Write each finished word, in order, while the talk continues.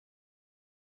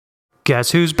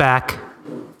Guess who's back?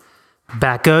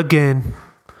 Back again.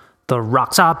 The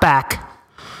Rocks are back.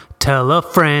 Tell a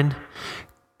friend.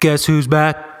 Guess who's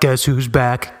back? Guess who's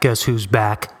back? Guess who's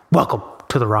back? Welcome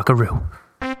to the Rockaroo.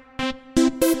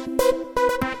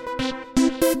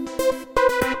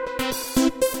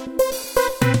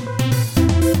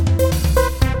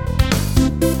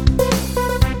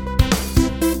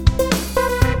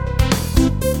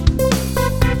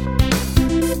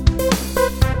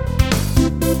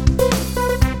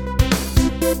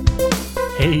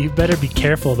 Hey, you better be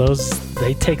careful.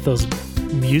 They take those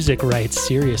music rights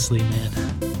seriously, man.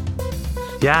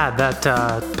 Yeah, that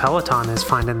Peloton is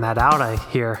finding that out, I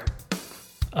hear.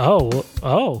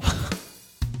 Oh.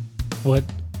 What,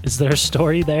 is there a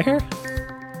story there?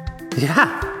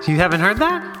 Yeah, you haven't heard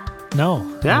that?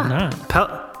 No, Yeah. I'm not.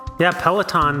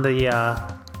 Peloton,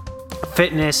 the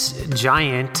fitness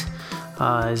giant,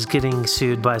 is getting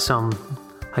sued by some,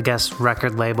 I guess,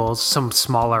 record labels, some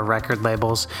smaller record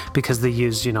labels, because they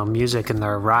use, music in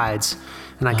their rides.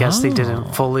 And I guess they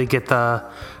didn't fully get the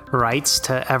rights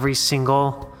to every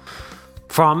single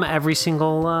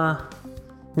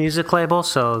music label.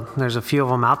 So there's a few of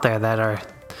them out there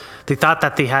they thought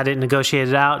that they had it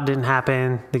negotiated out, didn't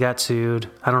happen. They got sued.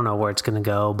 I don't know where it's going to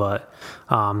go, but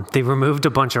they removed a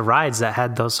bunch of rides that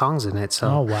had those songs in it. So,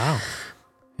 Oh, wow.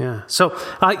 yeah. So,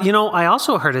 I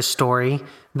also heard a story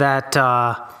that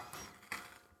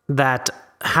that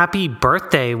Happy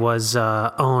Birthday was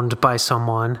owned by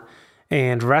someone,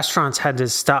 and restaurants had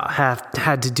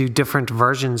to do different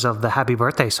versions of the Happy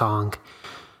Birthday song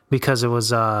because it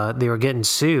was they were getting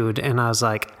sued. And I was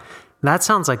like, that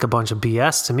sounds like a bunch of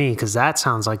BS to me, because that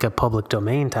sounds like a public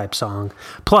domain type song.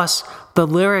 Plus, the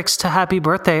lyrics to Happy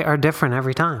Birthday are different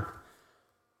every time.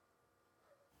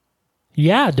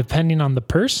 Yeah, depending on the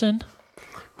person.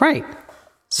 Right.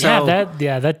 So,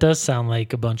 that does sound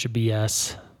like a bunch of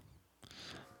BS.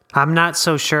 I'm not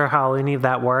so sure how any of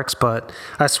that works, but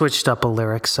I switched up a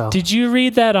lyric. So Did you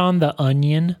read that on The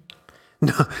Onion?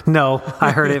 No, I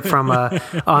heard it from a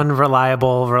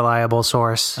reliable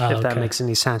source, if that makes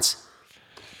any sense.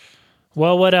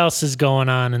 Well, what else is going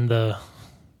on in the...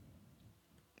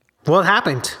 Well, it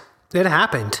happened.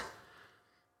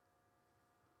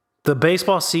 The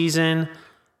baseball season,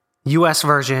 U.S.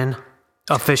 version,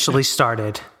 officially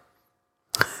started.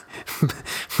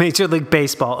 Major League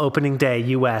Baseball opening day,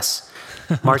 U.S.,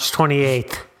 March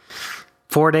 28th.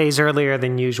 4 days earlier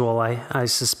than usual, I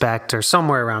suspect, or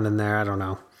somewhere around in there. I don't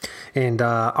know. And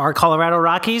our Colorado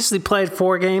Rockies, they played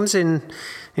 4 games in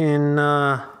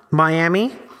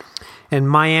Miami. And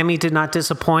Miami did not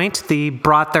disappoint. They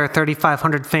brought their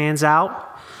 3,500 fans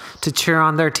out to cheer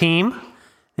on their team.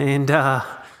 And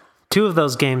 2 of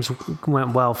those games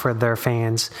went well for their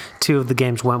fans. 2 of the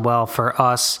games went well for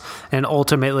us. And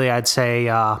ultimately, I'd say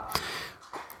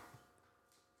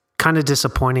kind of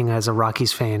disappointing as a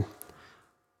Rockies fan.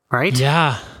 Right?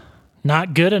 Yeah.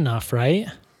 Not good enough, right?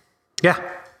 Yeah.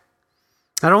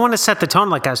 I don't want to set the tone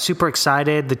like I was super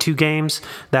excited. The 2 games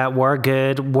that were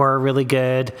good were really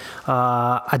good.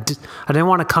 I didn't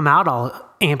want to come out all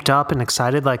amped up and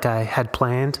excited like I had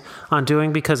planned on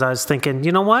doing, because I was thinking,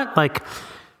 you know what? Like,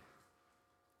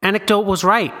 Anecdote was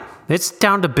right. It's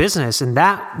down to business, and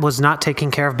that was not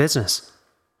taking care of business.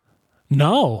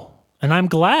 No. And I'm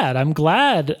glad,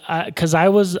 because I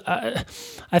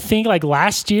think like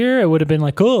last year it would have been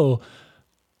like, oh,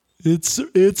 it's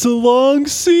a long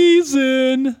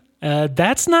season.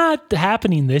 That's not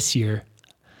happening this year.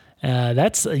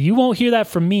 You won't hear that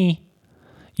from me.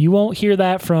 You won't hear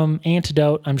that from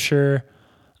Antidote, I'm sure.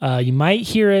 You might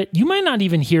hear it. You might not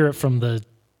even hear it from the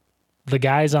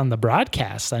guys on the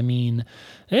broadcast. I mean,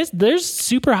 there's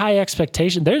super high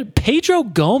expectation. There's Pedro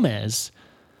Gomez,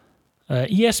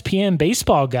 ESPN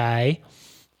baseball guy,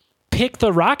 picked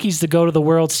the Rockies to go to the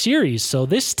World Series. So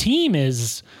this team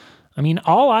is,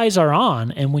 all eyes are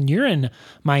on. And when you're in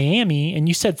Miami and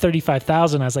you said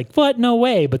 35,000, I was like, what? No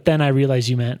way. But then I realized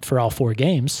you meant for all 4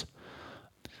 games.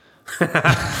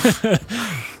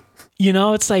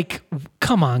 It's like,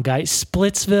 come on, guys.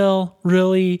 Splitsville,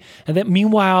 really? And then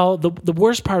meanwhile, the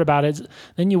worst part about it is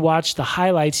then you watch the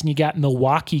highlights and you got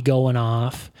Milwaukee going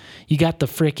off. You got the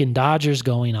freaking Dodgers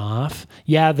going off.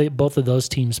 Yeah, both of those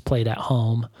teams played at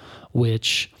home,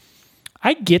 which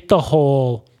I get the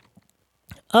whole,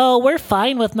 we're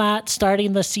fine with not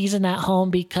starting the season at home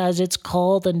because it's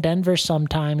cold in Denver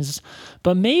sometimes.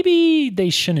 But maybe they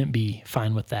shouldn't be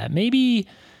fine with that. Maybe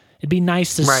it'd be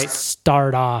nice to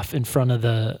start off in front of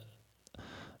the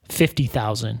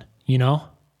 50,000,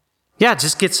 Yeah,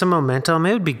 just get some momentum.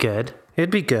 It would be good. It'd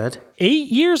be good. 8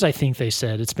 years, I think they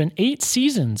said. It's been 8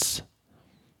 seasons.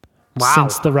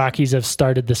 since the Rockies have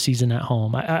started the season at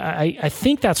home. I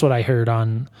think that's what I heard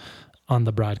on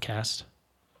the broadcast.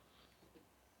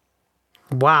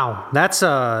 Wow, that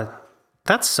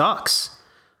sucks.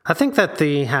 I think that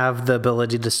they have the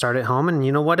ability to start at home, and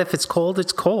you know what? If it's cold,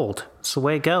 it's cold. It's the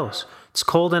way it goes. It's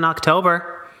cold in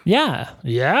October. Yeah.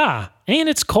 And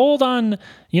it's cold on,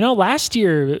 last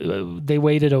year they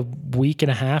waited a week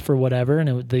and a half or whatever,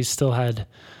 and they still had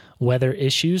weather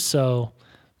issues. So,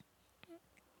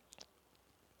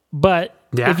 but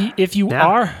if you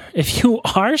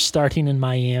are starting in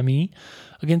Miami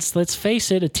against, let's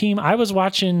face it, a team I was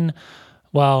watching,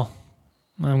 well,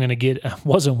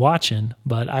 wasn't watching,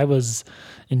 but I was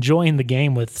enjoying the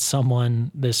game with someone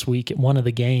this week at one of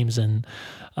the games, and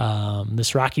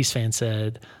this Rockies fan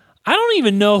said, I don't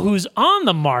even know who's on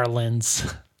the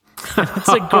Marlins. It's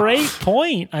a great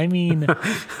point. I mean,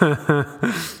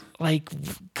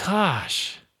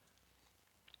 gosh.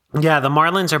 Yeah, the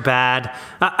Marlins are bad.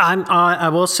 I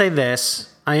will say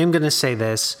this. I am going to say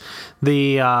this.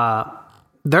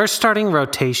 Their starting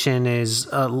rotation is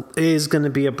going to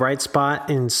be a bright spot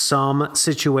in some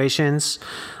situations,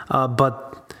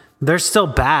 but they're still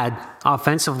bad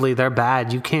offensively. They're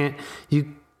bad. You can't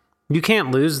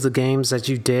lose the games that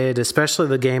you did, especially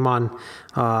the game on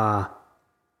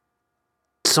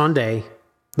Sunday,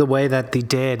 the way that they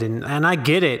did. And I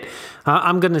get it.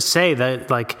 I'm going to say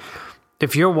that,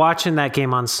 if you're watching that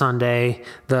game on Sunday,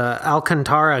 the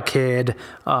Alcantara kid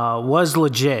was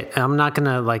legit. I'm not going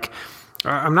to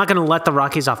let the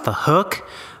Rockies off the hook,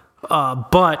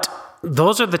 but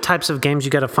those are the types of games you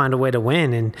got to find a way to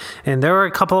win. And there were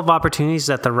a couple of opportunities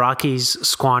that the Rockies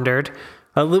squandered.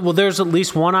 There's at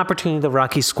least one opportunity the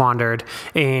Rockies squandered,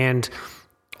 and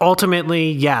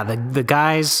ultimately, the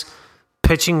guys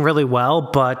pitching really well,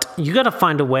 but you got to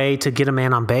find a way to get a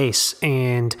man on base,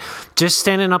 and just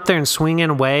standing up there and swinging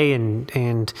away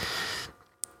and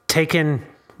taking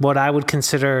what I would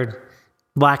consider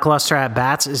lackluster at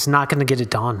bats is not going to get it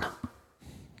done.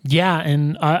 Yeah,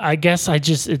 and I guess I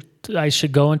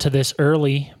should go into this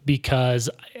early because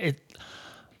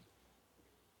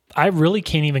I really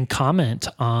can't even comment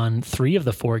on 3 of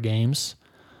the 4 games.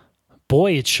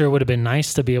 Boy, it sure would have been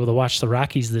nice to be able to watch the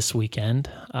Rockies this weekend.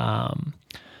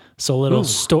 So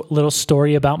little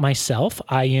story about myself.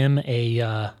 I am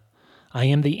the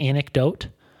anecdote,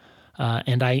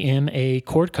 and I am a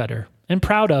cord cutter, and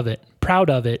proud of it.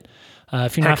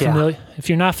 If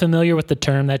you're not familiar with the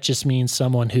term, that just means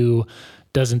someone who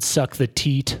doesn't suck the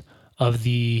teat of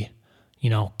the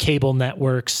cable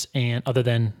networks, and other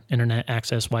than internet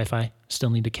access, Wi-Fi, still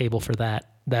need a cable for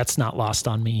that. That's not lost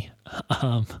on me.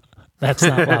 That's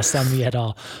not lost on me at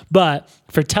all. But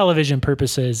for television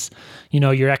purposes,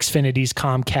 your Xfinities,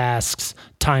 Comcasts,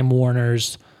 Time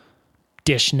Warners,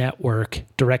 Dish Network,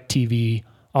 DirecTV,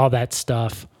 all that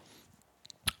stuff.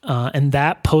 And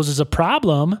that poses a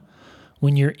problem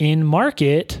when you're in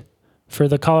market for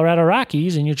the Colorado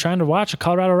Rockies and you're trying to watch a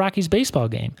Colorado Rockies baseball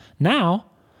game. Now,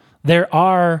 there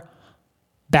are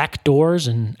back doors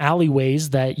and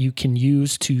alleyways that you can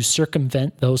use to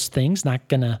circumvent those things.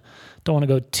 Don't want to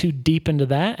go too deep into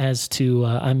that as to,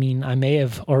 I may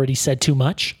have already said too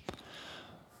much.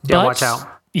 Yeah, but, watch out.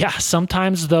 Yeah,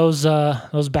 sometimes those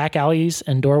back alleys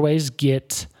and doorways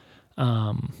get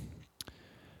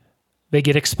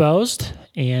exposed,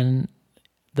 and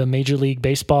the Major League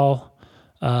Baseball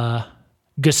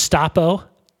gestapo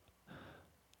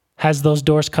has those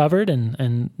doors covered,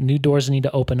 and new doors need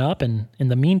to open up. And in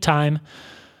the meantime,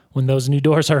 when those new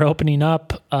doors are opening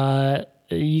up,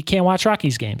 you can't watch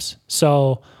Rockies games.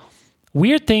 So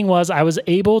weird thing was I was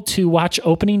able to watch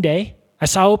opening day. I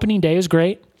saw opening day, it was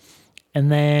great.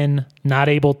 And then not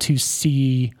able to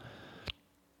see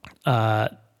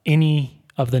any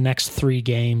of the next 3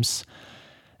 games.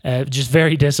 Just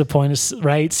very disappointed,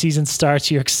 right? Season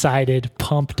starts, you're excited,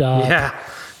 pumped up.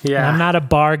 Yeah. And I'm not a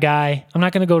bar guy. I'm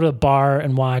not going to go to a bar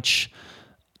and watch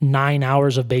 9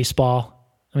 hours of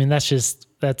baseball. I mean,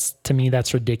 to me,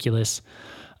 that's ridiculous.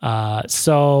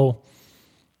 So,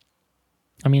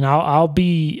 I mean, I'm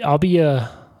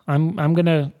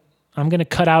gonna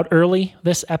cut out early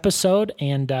this episode,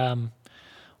 and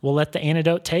we'll let the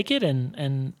antidote take it,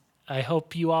 and I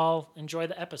hope you all enjoy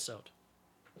the episode.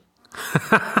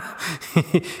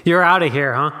 You're out of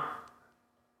here, huh?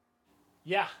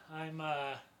 Yeah, I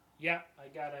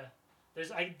gotta.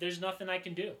 There's nothing I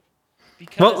can do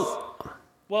because.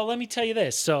 Well, let me tell you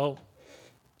this. So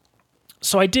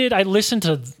I listened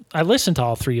to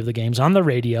all 3 of the games on the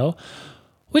radio,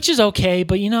 which is okay,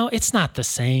 but it's not the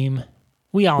same.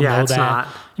 We all know it's that. Not.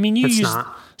 I mean,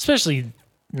 especially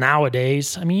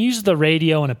nowadays. I mean, you use the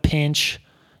radio in a pinch.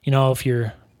 If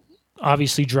you're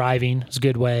obviously driving is a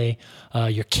good way.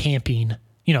 You're camping,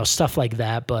 stuff like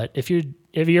that. But if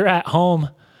you're at home,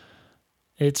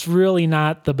 it's really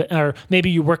not or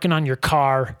maybe you're working on your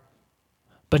car.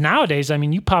 But nowadays, I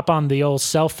mean, you pop on the old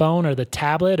cell phone or the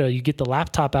tablet, or you get the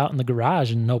laptop out in the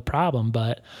garage and no problem.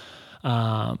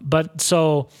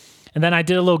 And then I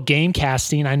did a little game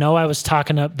casting. I know I was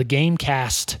talking up the game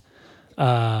cast,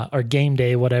 or game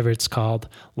day, whatever it's called,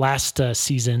 last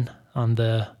season on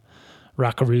the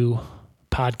Rockaroo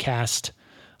podcast.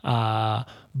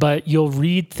 But you'll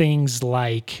read things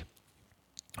like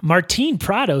Martin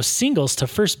Prado singles to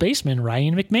first baseman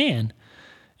Ryan McMahon.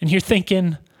 And you're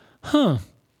thinking,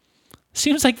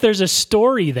 seems like there's a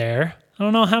story there. I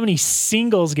don't know how many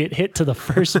singles get hit to the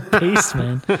first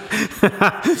baseman.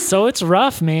 So it's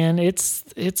rough, man.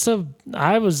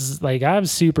 I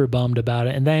was super bummed about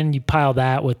it. And then you pile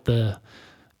that with the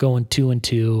going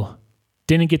 2-2.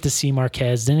 Didn't get to see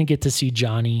Marquez, didn't get to see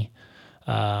Johnny.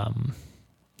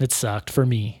 It sucked for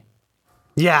me.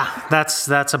 Yeah, that's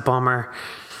a bummer.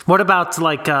 What about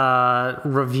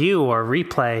review or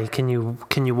replay?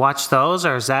 Can you watch those,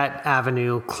 or is that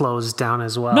avenue closed down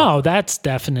as well? No, that's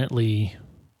definitely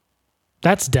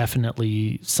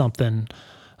something.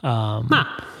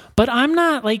 But I'm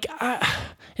not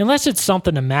unless it's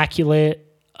something immaculate.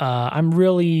 I'm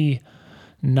really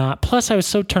not. Plus, I was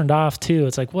so turned off too.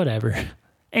 It's like whatever.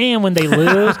 And when they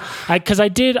lose,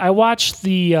 I watched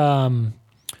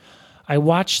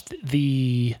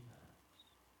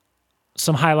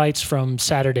some highlights from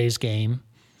Saturday's game.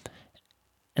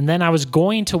 And then I was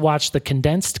going to watch the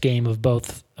condensed game of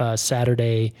both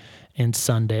Saturday and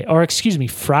Sunday. Or excuse me,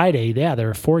 Friday. Yeah, there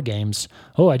were 4 games.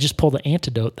 Oh, I just pulled the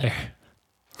antidote there.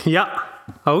 Yeah.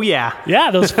 Oh, yeah.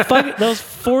 Yeah, those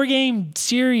 4-game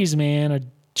series, man, are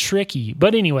tricky.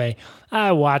 But anyway,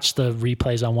 I watched the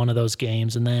replays on one of those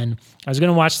games. And then I was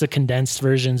going to watch the condensed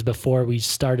versions before we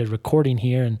started recording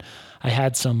here. And I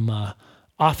had some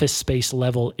office space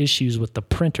level issues with the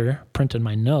printing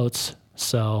my notes.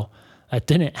 So that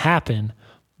didn't happen.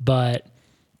 But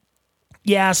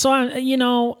yeah, so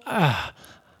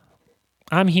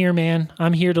I'm here, man.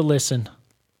 I'm here to listen.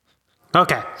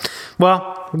 Okay.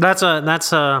 Well, that's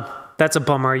a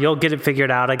bummer. You'll get it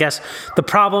figured out. I guess the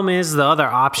problem is the other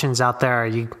options out there.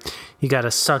 You got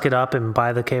to suck it up and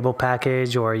buy the cable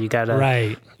package, or you got to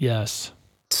right. Yes.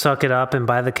 Suck it up and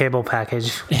buy the cable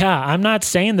package. Yeah, I'm not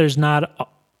saying there's not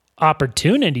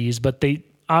opportunities, but the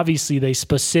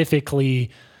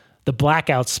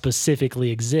blackout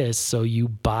specifically exists. So you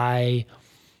buy.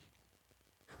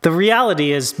 The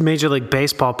reality is Major League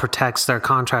Baseball protects their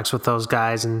contracts with those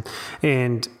guys.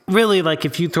 And really,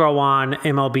 if you throw on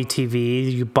MLB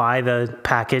TV, you buy the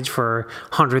package for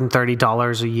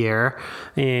 $130 a year,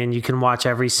 and you can watch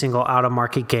every single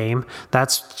out-of-market game.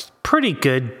 That's pretty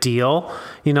good deal,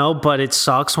 but it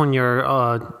sucks when you're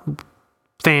a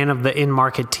fan of the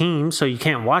in-market team, so you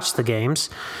can't watch the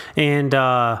games. And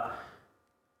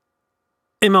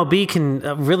MLB can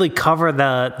really cover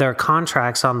their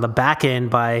contracts on the back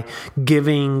end by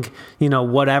giving,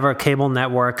 whatever cable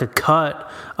network a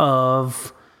cut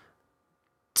of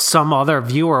some other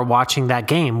viewer watching that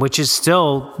game, which is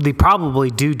still, they probably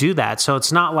do that. So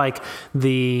it's not like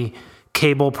the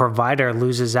cable provider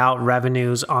loses out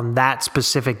revenues on that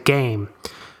specific game.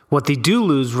 What they do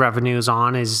lose revenues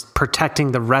on is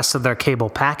protecting the rest of their cable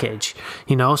package,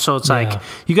 So it's like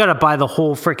you got to buy the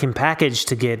whole freaking package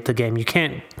to get the game. You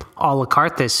can't a la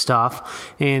carte this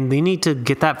stuff, and they need to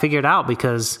get that figured out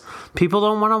because people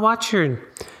don't want to watch your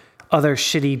other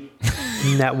shitty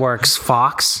networks,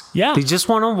 Fox. Yeah, they just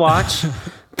want to watch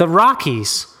the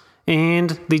Rockies, and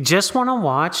they just want to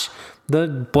watch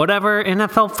the whatever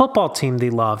NFL football team they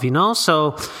love,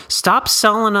 So stop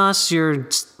selling us your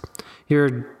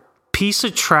piece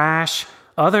of trash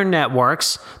other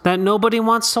networks that nobody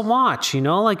wants to watch, you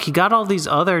got all these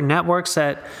other networks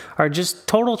that are just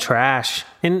total trash.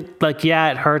 And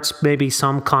it hurts maybe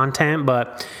some content,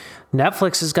 but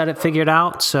Netflix has got it figured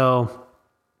out. So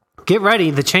get ready.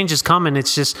 The change is coming.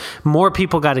 It's just more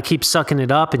people got to keep sucking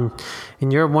it up. And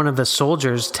you're one of the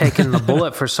soldiers taking the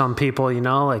bullet for some people,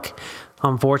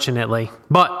 unfortunately.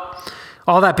 But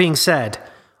all that being said,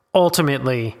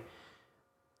 ultimately,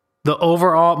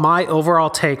 my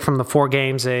overall take from the 4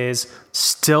 games is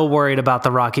still worried about the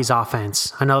Rockies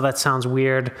offense. I know that sounds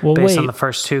weird based on the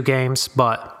first 2 games,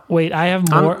 but wait, I have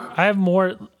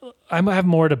more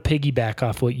to piggyback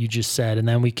off what you just said, and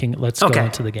then let's go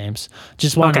into the games.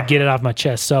 Just wanted to get it off my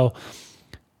chest. So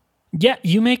yeah,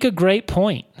 you make a great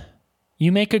point.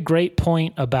 You make a great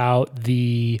point about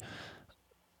the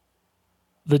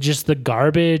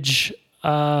garbage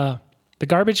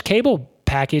cable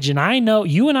package. And I know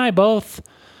you and I both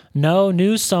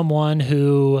knew someone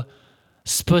who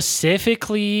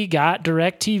specifically got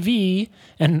DirecTV,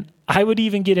 and I would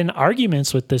even get in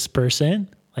arguments with this person,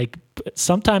 like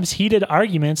sometimes heated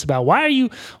arguments about why are you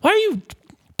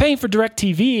paying for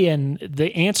DirecTV? And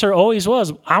the answer always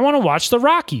was, I want to watch the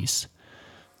Rockies.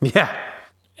 Yeah.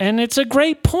 And it's a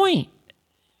great point.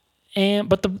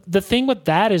 But the thing with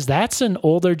that is that's an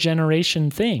older generation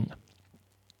thing.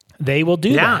 They will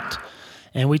do that.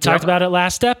 And we talked about it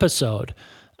last episode,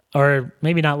 or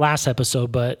maybe not last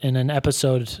episode, but in an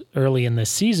episode early in this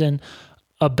season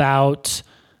about,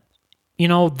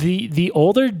 the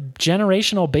older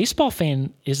generational baseball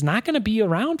fan is not going to be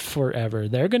around forever.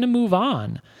 They're going to move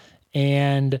on.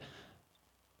 And,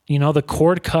 the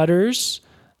cord cutters,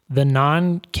 the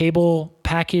non-cable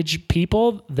package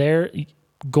people, they're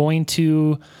going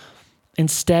to,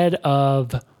 instead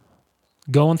of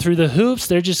going through the hoops,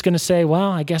 they're just going to say, well,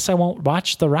 I guess I won't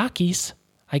watch the Rockies.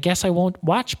 I guess I won't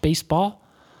watch baseball.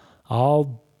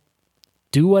 I'll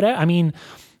do whatever. I mean,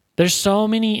 there's so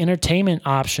many entertainment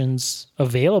options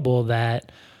available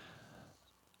that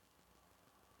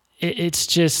it's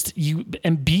just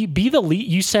be the lead.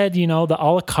 You said, the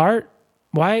a la carte.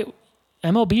 Why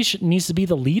MLB needs to be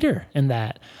the leader in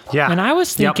that. Yeah. And I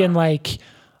was thinking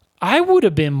I would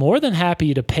have been more than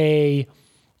happy to pay,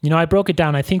 I broke it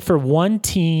down. I think for one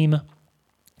team,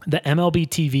 the MLB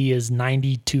TV is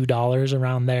 $92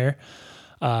 around there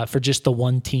for just the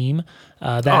one team.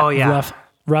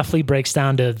 Roughly breaks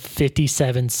down to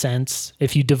 57 cents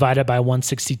if you divide it by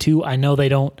 162. I know they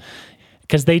don't,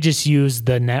 because they just use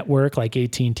the network like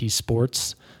AT&T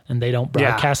Sports, and they don't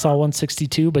broadcast all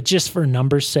 162, but just for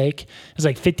numbers' sake, it's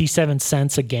like 57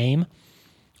 cents a game.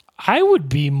 I would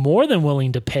be more than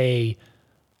willing to pay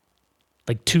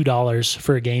like $2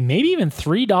 for a game, maybe even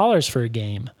 $3 for a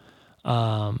game.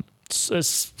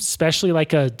 Especially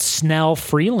like a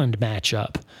Snell-Freeland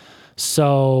matchup.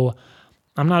 So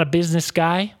I'm not a business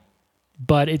guy,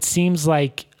 but it seems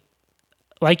like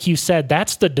you said,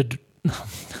 that's the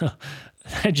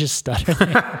I just stuttered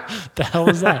there. The hell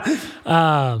was that?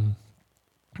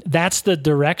 That's the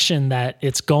direction that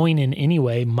it's going in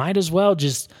anyway. Might as well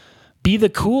just be the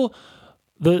cool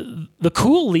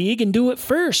league and do it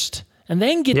first, and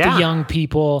then get the young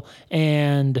people.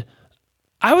 And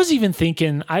I was even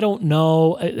thinking, I don't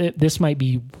know, this might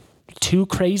be too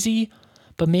crazy,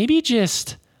 but maybe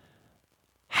just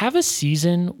have a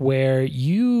season where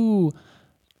you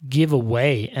give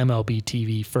away MLB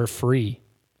TV for free.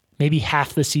 Maybe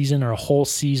half the season or a whole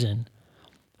season.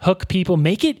 Hook people,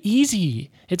 make it easy.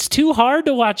 It's too hard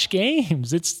to watch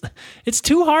games. It's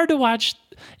too hard to watch.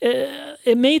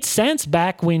 It made sense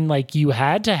back when you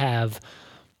had to have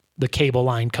the cable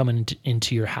line coming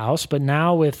into your house, but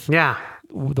now with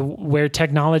where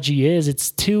technology is,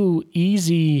 it's too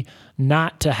easy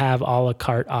not to have a la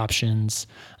carte options.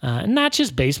 Not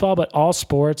just baseball, but all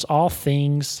sports, all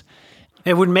things.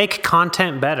 It would make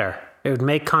content better. It would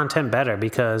make content better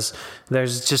because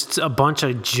there's just a bunch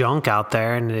of junk out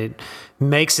there, and it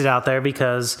makes it out there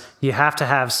because you have to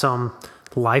have some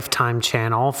Lifetime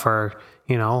channel for,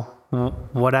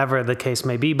 whatever the case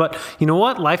may be. But you know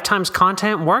what? Lifetime's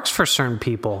content works for certain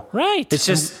people. Right. It's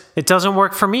just, it doesn't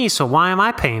work for me, so why am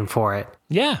I paying for it?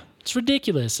 Yeah, it's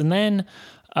ridiculous. And then,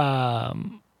 I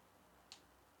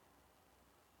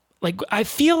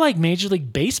feel like Major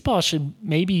League Baseball should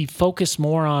maybe focus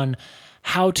more on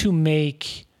how to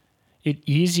make it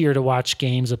easier to watch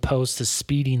games opposed to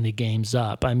speeding the games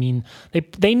up. I mean,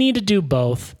 they need to do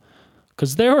both,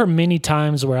 because there were many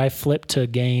times where I flipped to a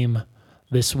game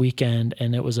this weekend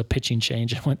and it was a pitching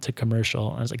change and went to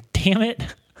commercial. I was like, damn it.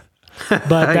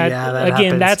 But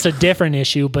that's a different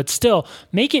issue, but still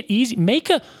make it easy. Make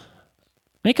a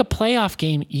playoff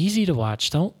game easy to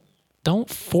watch. Don't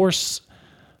force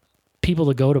people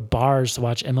to go to bars to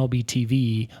watch MLB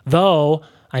TV, though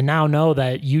I now know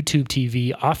that YouTube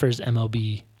TV offers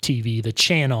MLB TV, the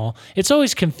channel. It's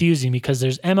always confusing because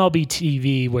there's MLB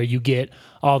TV where you get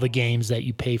all the games that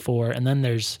you pay for, and then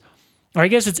there's, or I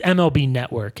guess it's MLB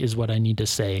Network is what I need to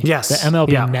say. Yes. The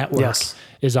MLB Network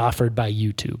is offered by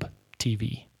YouTube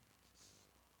TV.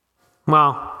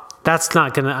 Well, that's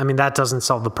not going to, that doesn't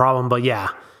solve the problem, but yeah,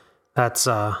 that's...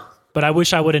 But I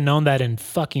wish I would have known that in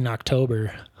fucking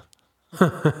October.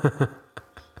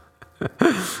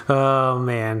 Oh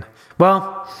man.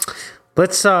 Well,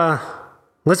 let's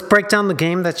break down the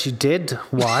game that you did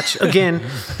watch. Again,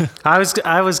 I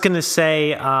was gonna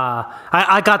say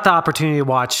I got the opportunity to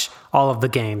watch all of the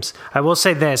games. I will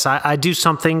say this: I do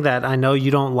something that I know you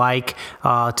don't like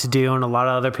to do, and a lot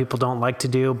of other people don't like to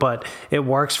do, but it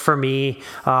works for me.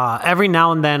 Every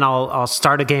now and then, I'll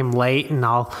start a game late, and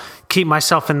I'll keep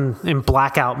myself in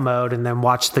blackout mode and then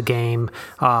watch the game,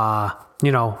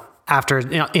 after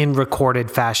in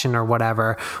recorded fashion or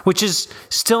whatever, which is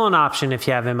still an option if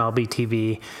you have MLB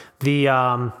TV.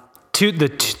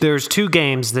 There's 2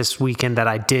 games this weekend that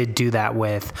I did do that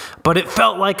with, but it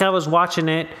felt like I was watching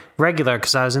it regular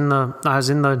because I was in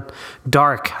the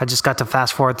dark. I just got to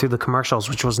fast forward through the commercials,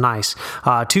 which was nice.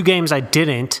 2 games I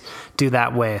didn't do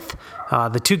that with.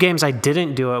 The 2 games I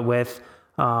didn't do it with,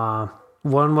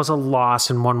 one was a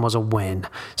loss and one was a win.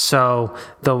 So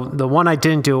the one I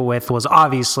didn't do it with was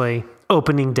obviously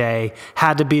opening day.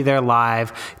 Had to be there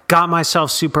live. Got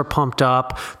myself super pumped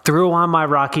up. Threw on my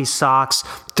Rockies socks.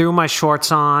 Threw my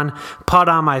shorts on. Put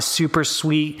on my super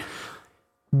sweet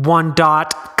 1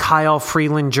 dot Kyle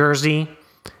Freeland jersey.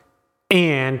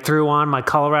 And threw on my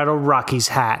Colorado Rockies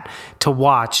hat to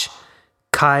watch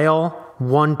Kyle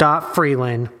 1 dot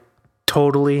Freeland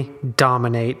totally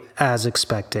dominate as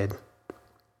expected.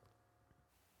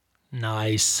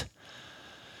 Nice.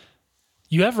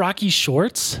 You have Rocky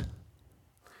shorts?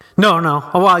 No.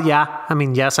 Well, yeah. I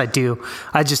mean, yes, I do.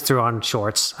 I just threw on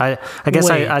shorts. I guess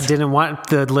I didn't want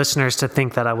the listeners to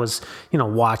think that I was,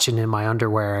 watching in my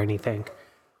underwear or anything.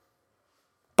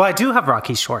 But I do have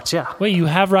Rocky shorts, yeah. Wait, you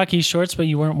have Rocky shorts, but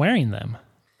you weren't wearing them?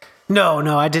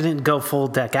 No, I didn't go full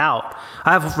deck out.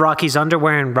 I have Rocky's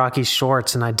underwear and Rocky's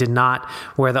shorts, and I did not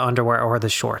wear the underwear or the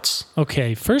shorts.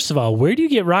 Okay, first of all, where do you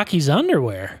get Rocky's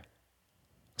underwear?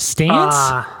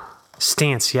 Stance?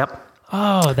 Stance, yep.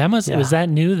 Oh, was that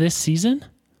new this season?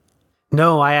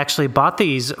 No, I actually bought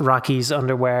these Rockies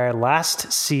underwear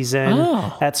last season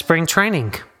at spring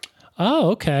training. Oh,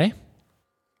 okay.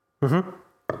 Mm-hmm.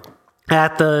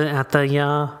 At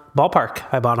the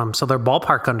ballpark, I bought them. So they're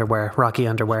ballpark underwear, Rocky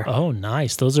underwear. Oh,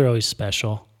 nice. Those are always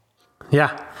special.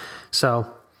 Yeah. So,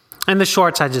 and the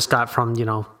shorts I just got from,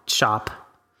 shop,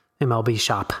 MLB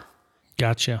shop.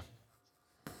 Gotcha.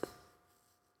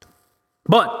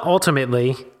 But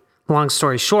ultimately, long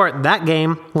story short, that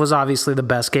game was obviously the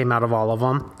best game out of all of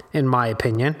them, in my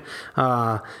opinion.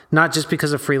 Not just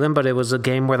because of Freeland, but it was a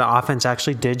game where the offense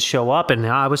actually did show up, and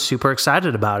I was super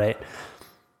excited about it.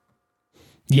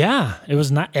 Yeah, it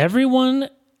was not everyone.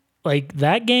 Like,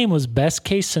 that game was best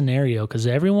case scenario because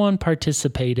everyone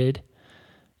participated.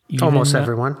 Almost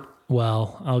everyone.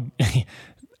 Well,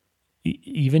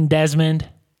 even Desmond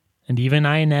and even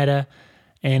Ionetta.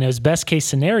 And it was best case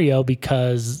scenario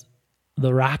because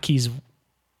the Rockies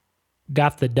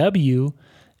got the W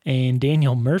and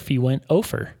Daniel Murphy went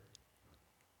over.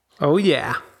 Oh,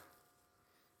 yeah.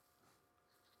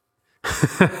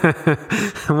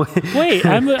 Wait,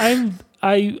 I'm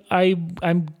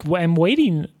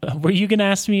waiting. Were you going to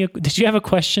ask me? Did you have a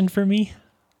question for me?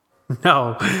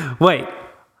 No. Wait.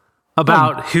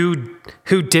 About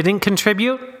who didn't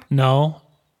contribute? No.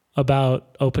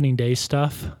 About opening day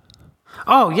stuff.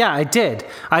 Oh yeah, I did.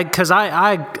 Because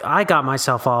I got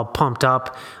myself all pumped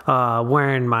up,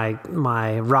 wearing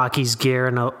my Rockies gear,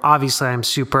 and obviously I'm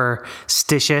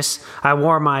superstitious. I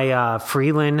wore my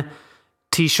Freeland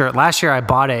T-shirt last year. I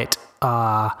bought it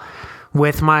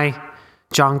with my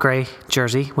John Gray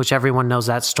jersey, which everyone knows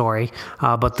that story.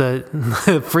 But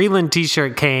the Freeland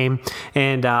T-shirt came,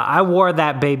 and I wore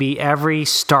that baby every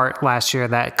start last year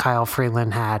that Kyle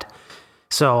Freeland had.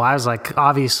 So I was like,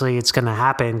 obviously it's going to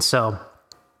happen. So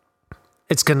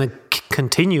it's going to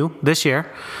continue this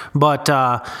year. But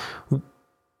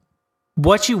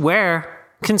what you wear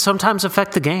can sometimes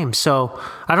affect the game. So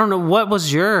I don't know, what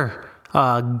was your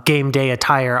game day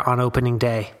attire on opening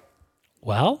day?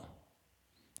 Well,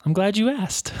 I'm glad you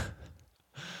asked.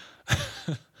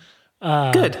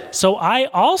 Good. So I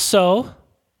also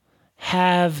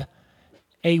have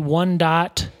a 1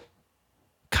 dot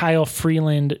Kyle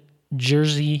Freeland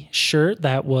jersey shirt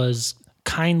that was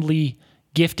kindly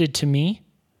gifted to me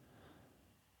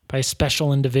by a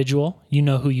special individual. You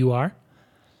know who you are.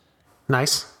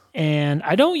 Nice. And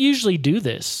I don't usually do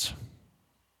this,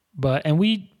 and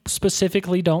we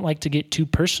specifically don't like to get too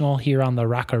personal here on the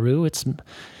Rockaroo.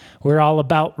 We're all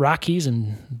about Rockies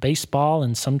and baseball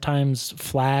and sometimes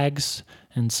flags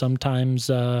and sometimes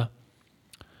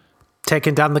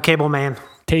taking down the cable man.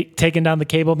 Taking down the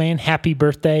cable man. Happy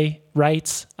birthday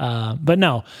rights. But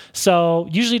no. So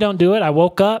usually don't do it. I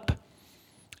woke up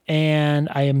and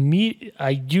I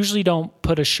usually don't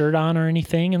put a shirt on or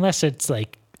anything unless it's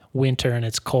like winter and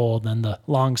it's cold, then the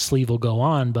long sleeve will go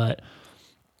on. But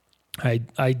I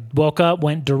woke up,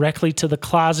 went directly to the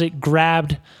closet,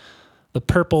 grabbed the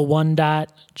purple 1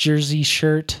 dot jersey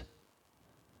shirt,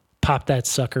 popped that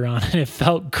sucker on, and it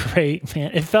felt great,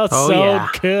 man. It felt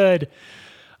good.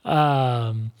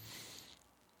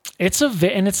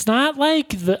 It's not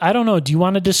like I don't know. Do you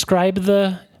want to describe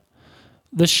the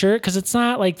the shirt because it's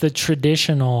not like the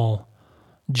traditional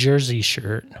jersey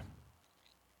shirt.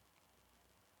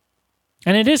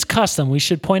 And it is custom. We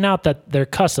should point out that they're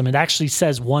custom. It actually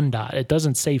says 1 dot. It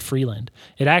doesn't say Freeland.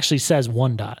 It actually says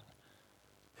 1 dot.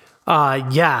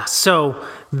 Yeah. So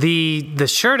the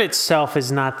shirt itself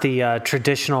is not the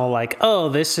traditional like, oh,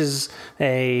 this is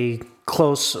a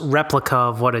close replica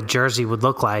of what a jersey would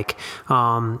look like.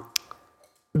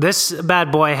 This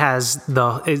bad boy has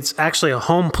it's actually a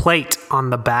home plate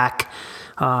on the back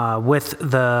with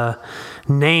the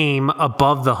name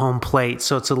above the home plate,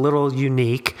 so it's a little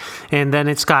unique. And then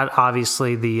it's got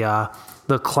obviously the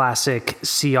classic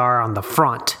CR on the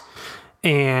front,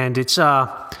 and it's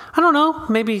I don't know,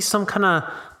 maybe some kind of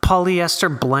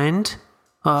polyester blend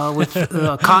with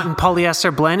cotton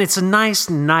polyester blend. It's a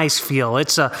nice feel.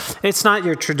 It's not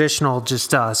your traditional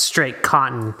just straight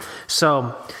cotton.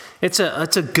 So it's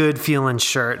a good feeling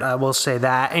shirt. I will say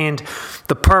that. And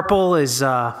the purple is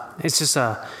it's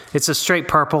a straight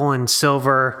purple and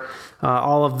silver.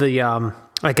 All of the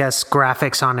I guess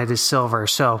graphics on it is silver.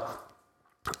 So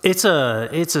it's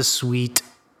a sweet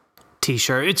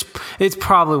t-shirt. It's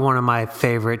probably one of my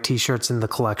favorite t-shirts in the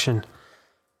collection.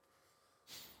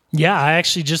 Yeah, I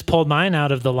actually just pulled mine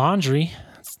out of the laundry,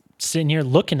 sitting here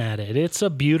looking at it. It's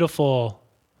a beautiful,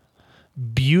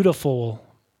 beautiful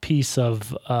piece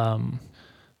of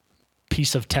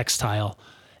textile.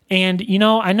 And, you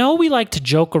know, I know we like to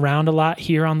joke around a lot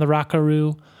here on the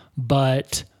Rockaroo,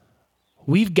 but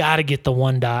we've got to get the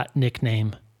 1 dot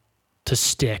nickname to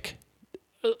stick,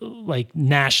 like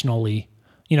nationally.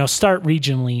 You know, start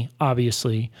regionally,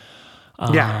 obviously.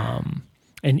 Yeah.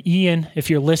 And Ian, if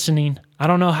you're listening, I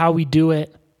don't know how we do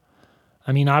it.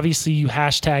 I mean, obviously you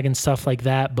hashtag and stuff like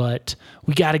that, but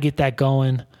we got to get that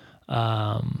going.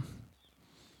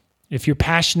 If you're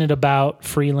passionate about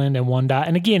Freeland and 1 dot,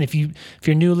 and again, if you're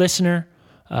a new listener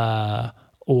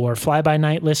or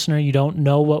fly-by-night listener, you don't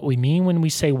know what we mean when we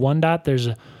say 1 dot. There's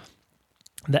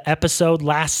the episode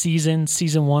last season,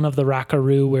 season 1 of the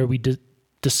Rockaroo, where we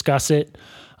discuss it.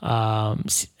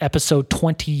 Episode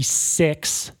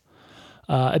 26.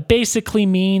 It basically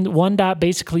means 1 dot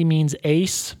basically means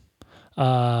ace.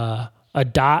 A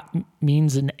dot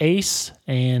means an ace,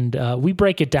 and we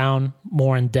break it down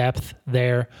more in depth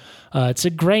there. It's a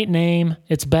great name.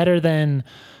 It's better than,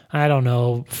 I don't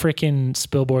know, frickin'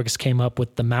 Spielborgs came up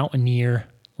with the Mountaineer,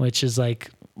 which is like,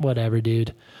 whatever,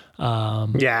 dude.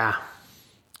 Yeah.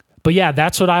 But yeah,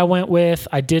 that's what I went with.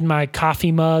 I did my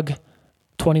coffee mug,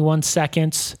 21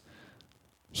 seconds.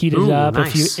 Heat it up.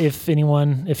 Nice. If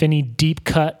any deep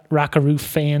cut Rockaroo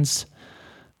fans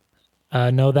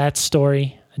know that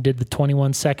story. I did the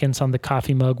 21 seconds on the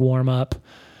coffee mug warm up,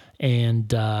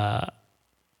 and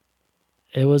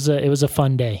it was a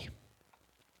fun day.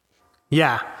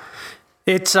 Yeah,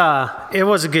 it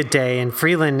was a good day, and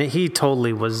Freeland, he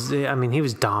totally was. I mean, he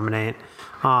was dominant.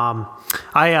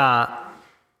 I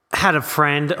had a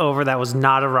friend over that was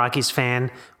not a Rockies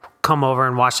fan come over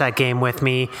and watch that game with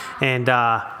me, and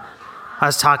I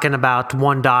was talking about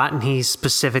 1 dot, and he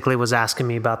specifically was asking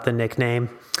me about the nickname,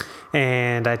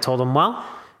 and I told him, well,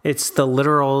 it's the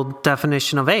literal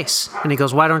definition of ace. And he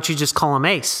goes, why don't you just call him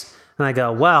Ace? And I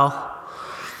go, well,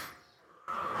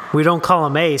 we don't call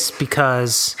him Ace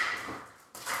because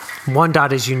 1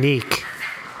 dot is unique,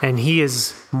 and he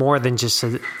is more than just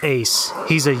an ace.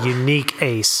 He's a unique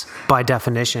ace by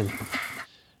definition.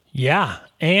 Yeah,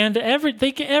 and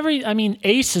I mean,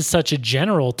 ace is such a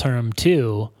general term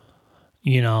too,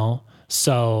 you know.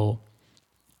 So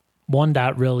 1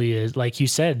 dot really is, like you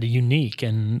said, unique.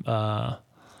 And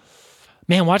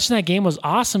man, watching that game was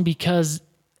awesome because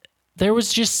there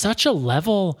was just such a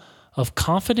level of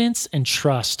confidence and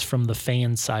trust from the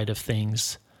fan side of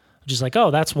things. Just like,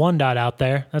 oh, that's 1 dot out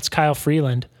there. That's Kyle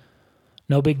Freeland.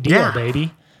 No big deal,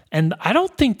 baby. And I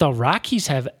don't think the Rockies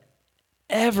have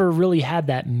ever really had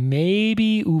that.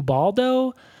 Maybe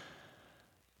Ubaldo,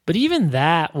 but even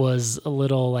that was a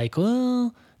little like,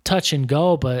 well, touch and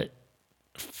go. But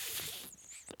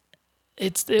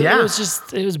it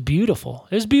was beautiful.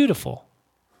 It was beautiful.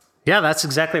 Yeah, that's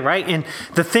exactly right. And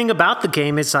the thing about the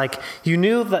game is, like, you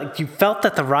knew that you felt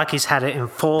that the Rockies had it in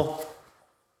full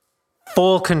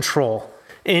control.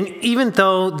 And even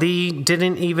though they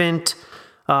didn't even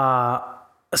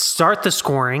start the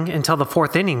scoring until the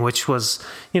 4th inning, which was,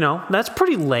 you know, that's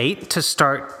pretty late to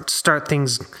start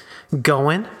things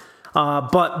going.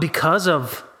 But because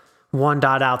of 1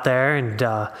 dot out there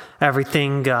and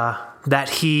everything that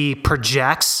he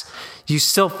projects, you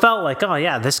still felt like, oh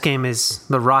yeah, this game is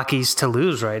the Rockies to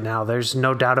lose right now. There's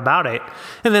no doubt about it.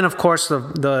 And then of course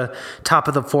the top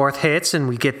of the 4th hits, and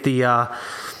we get the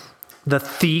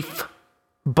thief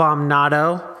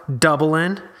Bomnado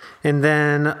doubling, and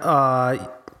then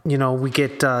we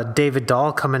get David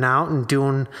Dahl coming out and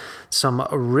doing some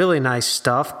really nice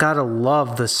stuff. Gotta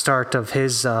love the start of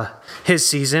his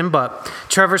season. But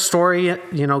Trevor Story,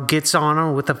 gets on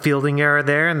him with a fielding error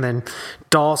there, and then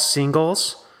Dahl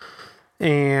singles,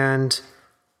 and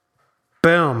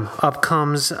boom, up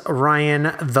comes Ryan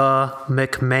the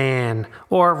McMahon,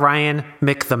 or Ryan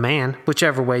Mick the Man,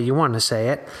 whichever way you want to say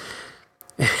it.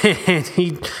 And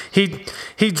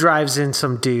he drives in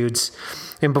some dudes.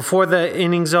 And before the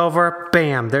inning's over,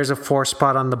 bam, there's a 4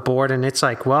 spot on the board. And it's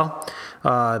like, well,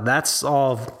 that's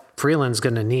all Freeland's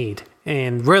going to need.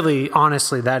 And really,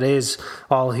 honestly, that is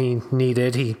all he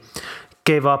needed. He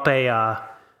gave up a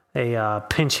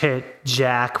pinch hit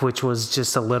jack, which was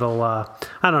just a little, I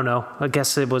don't know, I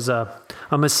guess it was a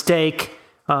mistake.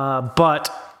 But,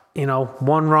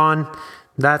 1 run,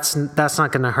 that's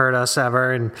not going to hurt us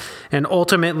ever. And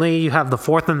ultimately, you have the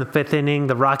 4th and the 5th inning.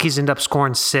 The Rockies end up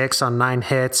scoring 6 on 9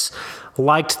 hits.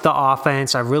 Liked the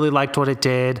offense. I really liked what it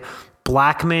did.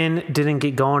 Blackman didn't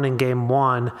get going in game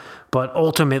 1, but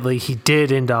ultimately he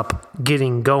did end up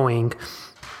getting going.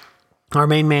 Our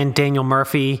main man, Daniel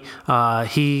Murphy,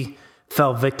 he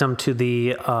fell victim to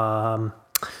the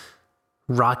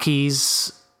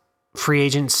Rockies free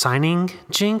agent signing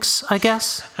jinx, I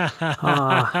guess.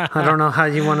 I don't know how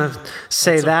you want to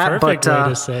say that, but way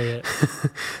to say it.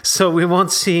 So we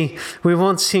won't see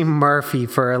Murphy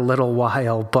for a little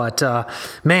while, but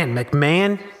man,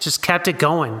 McMahon just kept it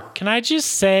going. Can I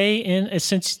just say,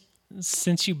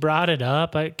 since you brought it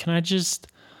up, can I just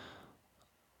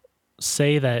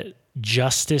say that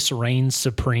justice reigns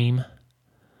supreme?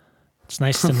 It's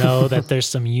nice to know that there's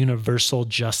some universal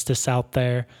justice out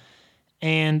there.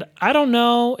 And I don't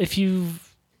know if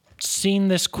you've seen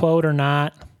this quote or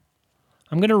not.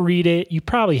 I'm going to read it. You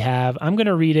probably have. I'm going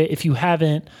to read it. If you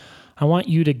haven't, I want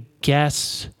you to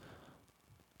guess.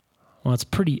 Well, it's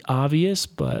pretty obvious,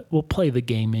 but we'll play the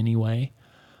game anyway.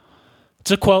 It's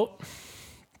a quote.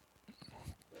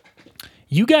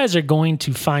 You guys are going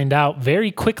to find out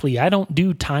very quickly I don't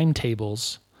do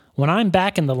timetables. When I'm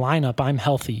back in the lineup, I'm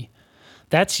healthy.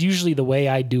 That's usually the way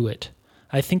I do it.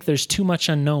 I think there's too much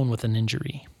unknown with an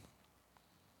injury.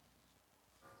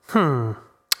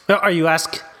 Are you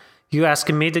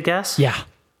asking me to guess? Yeah.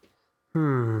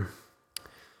 I'm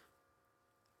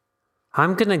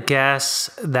going to guess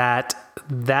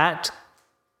that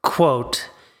quote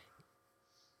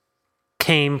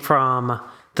came from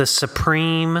the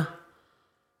Supreme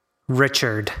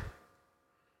Richard.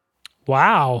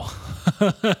 Wow.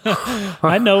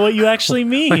 I know what you actually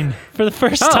mean. For the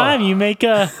first time, you make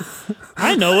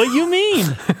I know what you mean.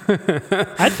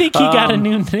 I think he got a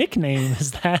new nickname.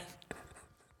 Is that?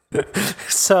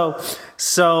 So,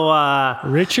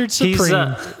 Richard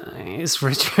Supreme. He's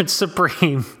Richard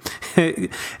Supreme.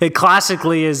 It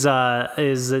classically is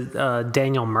a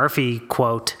Daniel Murphy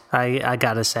quote, I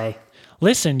gotta say.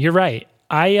 Listen, you're right.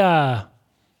 I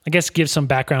guess give some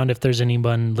background if there's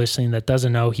anyone listening that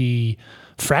doesn't know. He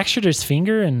fractured his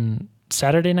finger in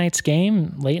Saturday night's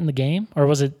game, late in the game. Or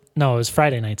was it? No, it was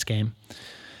Friday night's game.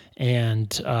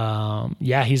 And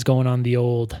he's going on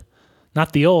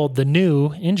the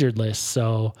new injured list.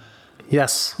 So,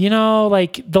 yes.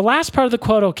 Like the last part of the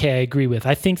quote, okay, I agree with.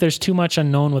 I think there's too much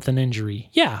unknown with an injury.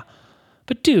 Yeah.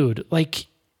 But dude, like,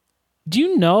 do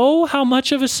you know how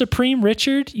much of a Supreme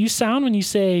Richard you sound when you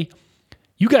say,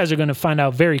 you guys are going to find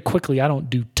out very quickly I don't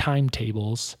do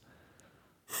timetables?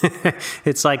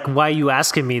 It's like, why are you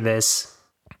asking me this?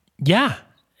 Yeah.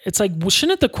 It's like, well,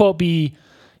 shouldn't the quote be,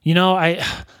 I'm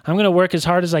going to work as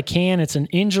hard as I can. It's an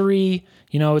injury.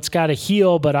 It's got to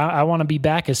heal, but I want to be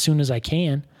back as soon as I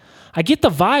can. I get the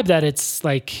vibe that it's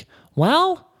like,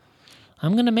 well,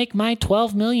 I'm going to make my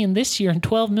 $12 million this year and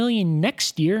 $12 million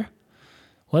next year,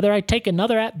 whether I take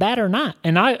another at bat or not.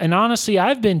 And honestly,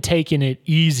 I've been taking it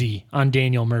easy on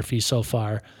Daniel Murphy so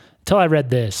far until I read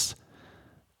this.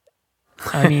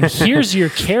 I mean, here's your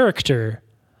character.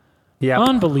 Yeah,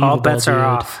 unbelievable. All bets dude. are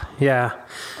off. Yeah.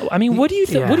 I mean, what do you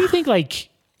think? What do you think? Like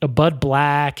a Bud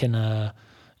Black and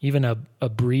even a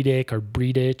Breedick or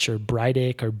Breedich or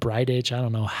Breidick or Breidich. I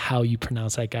don't know how you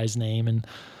pronounce that guy's name. And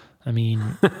I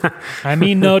mean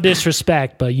no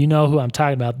disrespect, but you know who I'm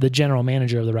talking about, the general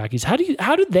manager of the Rockies. How do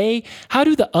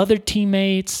the other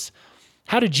teammates,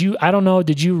 I don't know,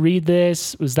 did you read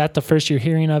this? Was that the first you're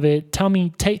hearing of it? Tell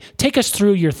me, take us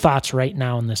through your thoughts right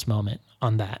now in this moment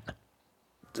on that.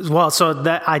 Well, so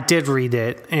that I did read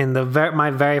it, and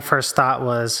my very first thought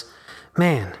was,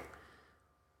 man,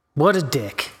 what a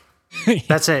dick.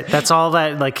 That's it. That's all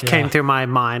that came through my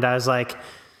mind. I was like,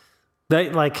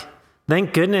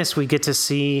 thank goodness we get to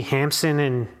see Hampson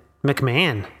and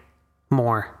McMahon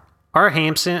more. Or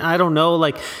Hampson. I don't know.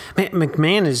 Like,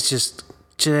 McMahon is just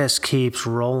keeps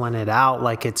rolling it out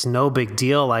like it's no big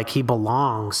deal. Like he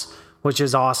belongs, which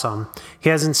is awesome. He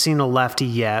hasn't seen a lefty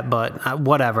yet, but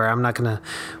whatever. We're not going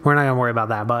to worry about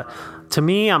that. But to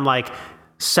me, I'm like,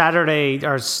 Saturday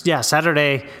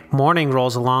morning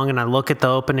rolls along and I look at the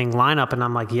opening lineup and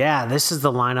I'm like, yeah, this is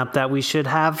the lineup that we should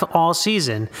have all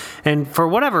season. And for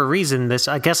whatever reason,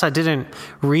 I guess I didn't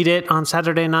read it on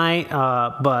Saturday night,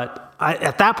 but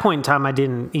at that point in time, I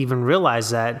didn't even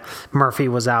realize that Murphy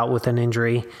was out with an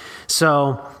injury.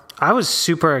 So I was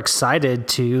super excited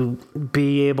to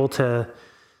be able to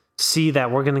see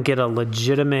that we're going to get a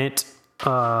legitimate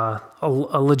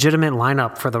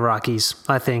lineup for the Rockies,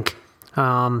 I think.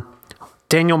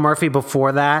 Daniel Murphy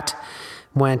before that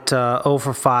went 0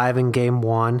 for 5 in game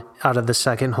 1 out of the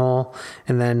second hole.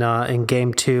 And then in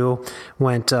game 2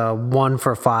 went 1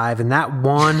 for 5. And that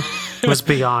one, let's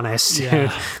be honest,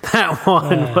 dude, that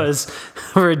one was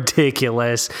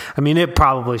ridiculous. I mean, it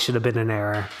probably should have been an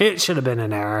error. It should have been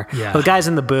an error. Yeah. The guys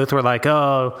in the booth were like,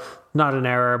 oh, not an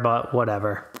error, but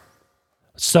whatever.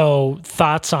 So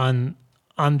thoughts on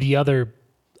the other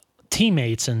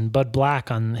teammates and Bud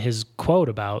Black on his quote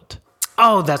about...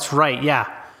 Oh, that's right.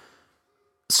 Yeah.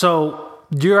 So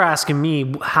you're asking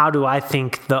me, how do I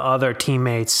think the other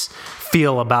teammates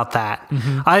feel about that?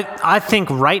 Mm-hmm. I think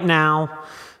right now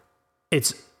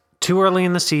it's too early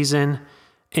in the season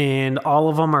and all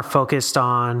of them are focused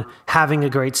on having a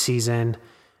great season.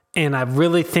 And I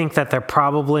really think that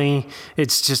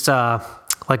it's just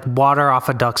like water off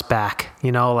a duck's back.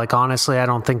 Like honestly, I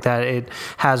don't think that it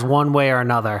has one way or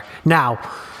another. Now,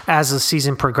 as the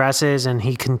season progresses and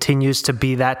he continues to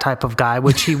be that type of guy,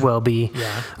 which he will be,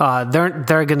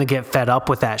 they're going to get fed up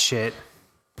with that shit.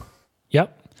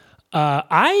 Yep.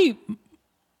 I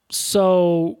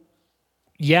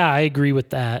agree with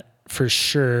that for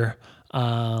sure.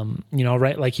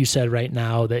 Right. Like you said right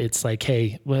now that it's like,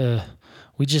 hey,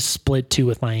 we just split 2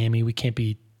 with Miami. We can't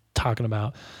be talking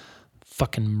about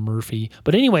fucking Murphy.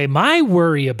 But anyway,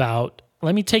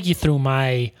 let me take you through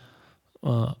my,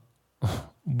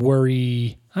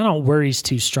 worry. I don't worry's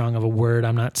too strong of a word.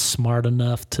 I'm not smart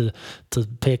enough to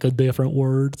pick a different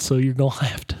word. So you're going to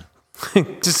have to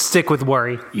just stick with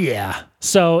worry. Yeah.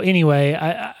 So anyway,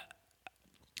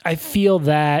 I feel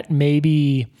that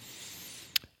maybe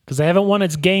because I haven't won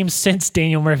its games since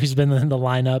Daniel Murphy's been in the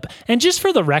lineup. And just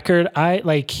for the record, I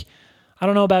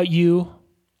don't know about you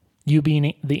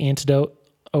being the antidote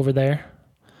over there.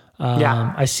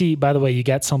 Yeah. I see, by the way, you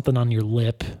got something on your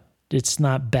lip. It's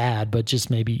not bad, but just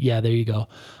maybe, there you go.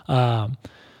 It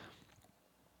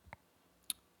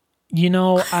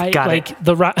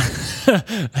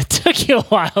took you a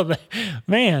while there.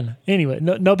 Man, anyway,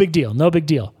 no big deal. No big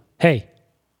deal. Hey,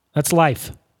 that's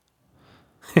life.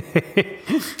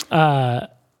 For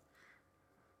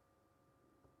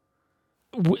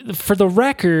the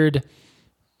record,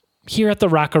 here at the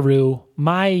Rockaroo,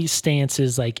 my stance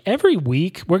is like every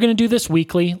week, we're going to do this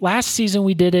weekly. Last season,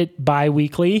 we did it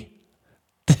bi-weekly.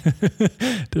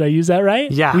 Did I use that right?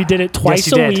 Yeah. We did it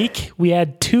twice a week. We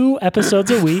had 2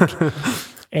 episodes a week,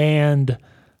 and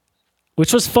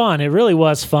which was fun. It really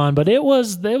was fun, but it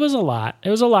was a lot. It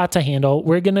was a lot to handle.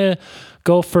 We're going to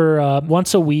go for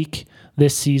once a week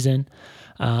this season.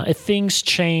 If things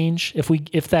change,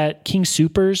 if that King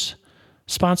Soopers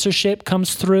sponsorship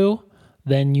comes through,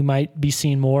 then you might be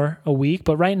seeing more a week.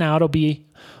 But right now it'll be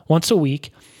once a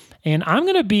week. And I'm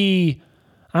going to be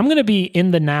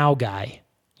in the now guy.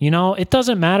 It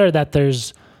doesn't matter that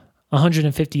there's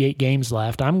 158 games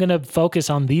left. I'm going to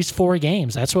focus on these 4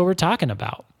 games. That's what we're talking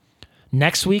about.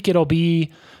 Next week it'll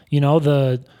be,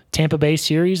 the Tampa Bay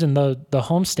series and the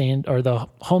homestand or the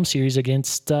home series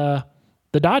against the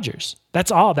Dodgers. That's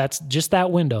all. That's just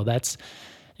that window.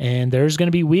 And there's going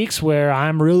to be weeks where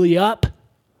I'm really up. And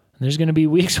there's going to be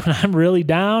weeks when I'm really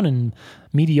down and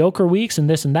mediocre weeks and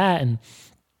this and that. And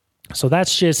so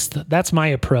that's my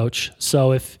approach.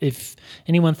 So if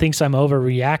anyone thinks I'm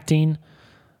overreacting,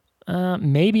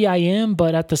 maybe I am,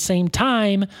 but at the same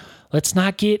time, let's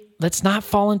not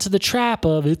fall into the trap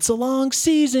of it's a long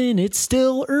season, it's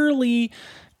still early,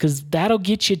 because that'll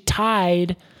get you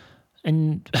tied,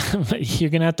 and you're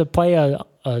gonna have to play a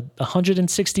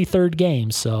 163rd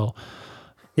game. So,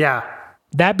 yeah.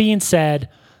 That being said,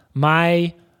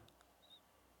 my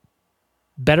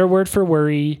better word for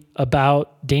worry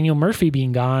about Daniel Murphy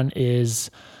being gone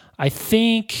is, I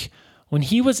think when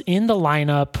he was in the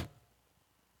lineup,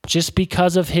 just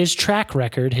because of his track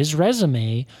record, his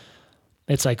resume,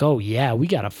 it's like, oh yeah, we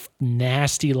got a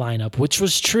nasty lineup, which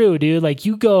was true, dude. Like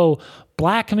you go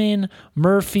Blackmon,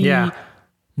 Murphy,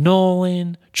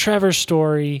 Nolan, Trevor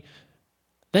Story,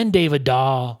 then David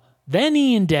Dahl, then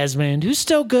Ian Desmond, who's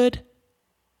still good.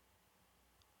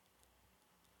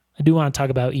 I do want to talk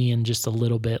about Ian just a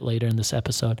little bit later in this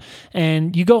episode.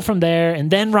 And you go from there, and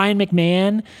then Ryan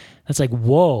McMahon. That's like,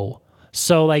 whoa.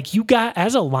 So, like, you got,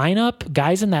 as a lineup,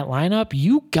 guys in that lineup,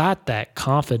 you got that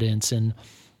confidence. And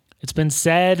it's been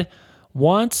said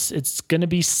once, it's going to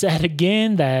be said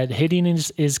again that hitting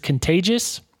is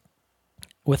contagious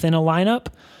within a lineup.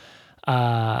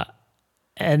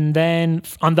 And then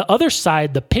on the other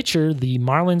side, the pitcher, the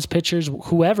Marlins pitchers,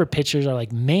 whoever pitchers are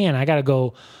like, man, I got to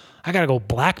go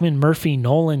Blackman, Murphy,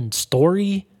 Nolan,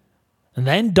 Story, and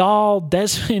then Dahl,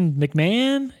 Desmond,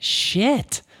 McMahon.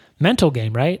 Shit. Mental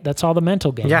game, right? That's all the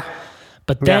mental game. Yeah.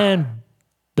 But then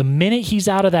the minute he's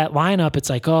out of that lineup, it's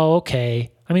like, oh,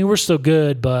 okay. I mean, we're still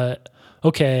good, but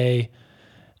okay.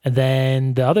 And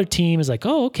then the other team is like,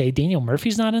 oh, okay, Daniel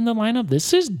Murphy's not in the lineup.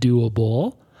 This is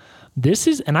doable.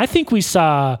 And I think we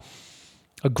saw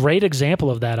a great example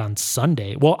of that on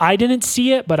Sunday. Well, I didn't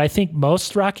see it, but I think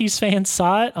most Rockies fans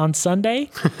saw it on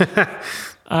Sunday.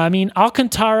 I mean,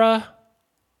 Alcantara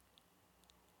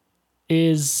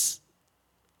is,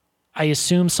 I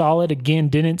assume, solid. Again,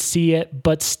 didn't see it,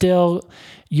 but still,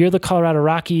 you're the Colorado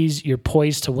Rockies. You're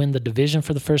poised to win the division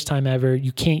for the first time ever.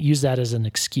 You can't use that as an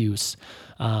excuse.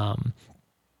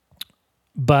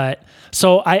 But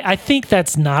so I think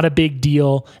that's not a big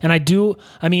deal. And I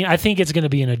think it's going to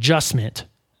be an adjustment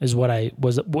is what I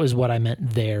meant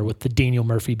there with the Daniel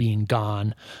Murphy being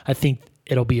gone. I think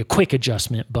it'll be a quick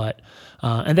adjustment, but,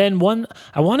 and then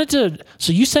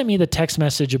so you sent me the text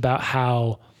message about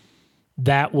how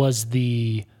that was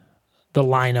the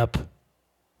lineup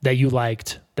that you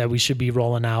liked that we should be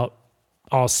rolling out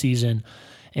all season.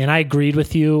 And I agreed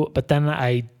with you, but then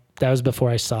that was before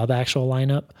I saw the actual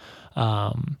lineup.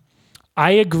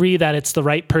 I agree that it's the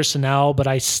right personnel, but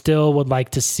I still would like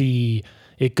to see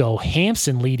it go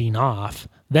Hampson leading off,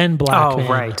 then Blackman,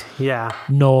 right, yeah,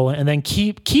 Nolan, and then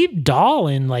keep Dahl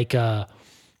in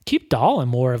keep Dahl in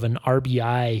more of an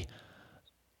RBI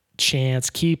chance.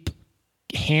 Keep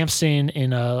Hampson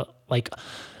in a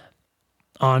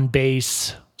on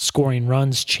base scoring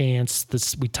runs chance.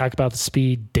 We talk about the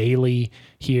speed daily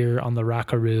here on the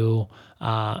Rockaroo.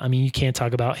 I mean, you can't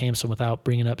talk about Hampson without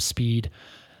bringing up speed.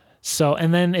 So,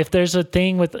 and then if there's a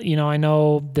thing with, I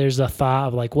know there's a thought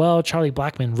of like, well, Charlie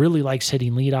Blackmon really likes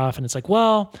hitting leadoff. And it's like,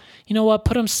 well, you know what?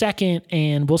 Put him second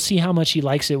and we'll see how much he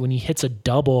likes it when he hits a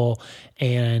double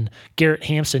and Garrett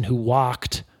Hampson, who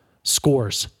walked,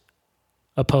 scores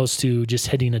opposed to just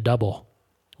hitting a double.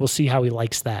 We'll see how he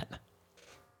likes that.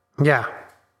 Yeah.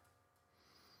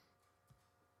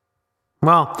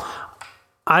 Well,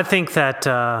 I think that,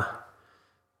 I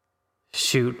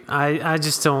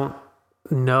just don't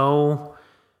know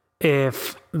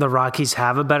if the Rockies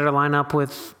have a better lineup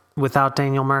without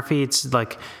Daniel Murphy. It's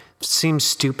like, seems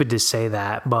stupid to say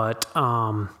that, but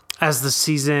as the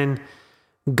season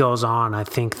goes on, I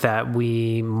think that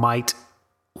we might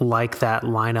like that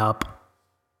lineup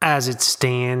as it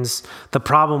stands. The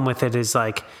problem with it is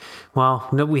like, well,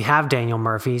 no, we have Daniel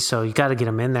Murphy, so you got to get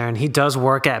him in there, and he does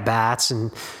work at bats.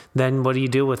 And then what do you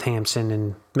do with Hampson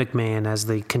and McMahon as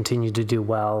they continue to do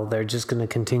well? They're just going to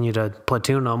continue to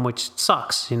platoon them, which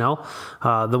sucks, The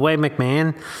way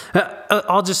McMahon,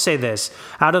 I'll just say this: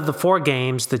 out of the 4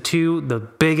 games, the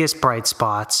biggest bright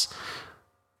spots,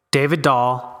 David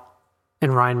Dahl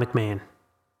and Ryan McMahon.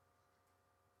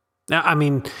 I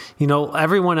mean,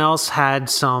 everyone else had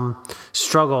some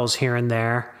struggles here and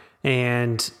there.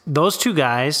 And those 2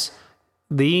 guys,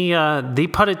 they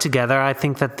put it together. I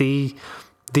think that they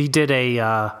did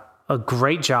a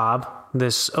great job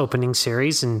this opening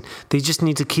series, and they just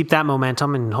need to keep that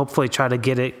momentum and hopefully try to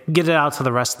get it out to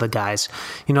the rest of the guys.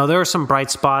 There are some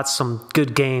bright spots, some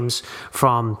good games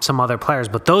from some other players,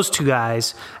 but those 2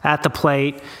 guys at the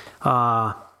plate,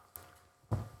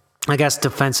 I guess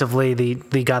defensively,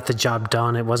 they got the job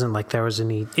done. It wasn't like there was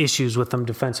any issues with them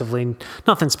defensively.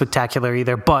 Nothing spectacular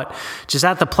either. But just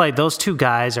at the plate, those 2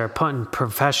 guys are putting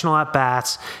professional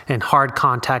at-bats and hard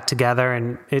contact together,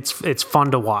 and it's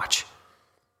fun to watch.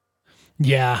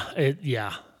 Yeah.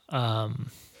 The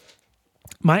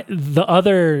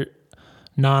other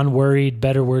non-worried,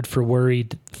 better word for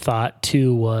worried thought,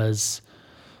 too, was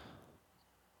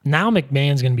now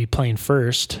McMahon's going to be playing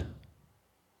first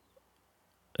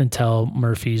until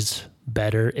Murphy's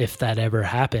better, if that ever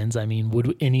happens. I mean,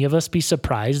 would any of us be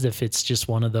surprised if it's just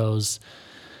one of those,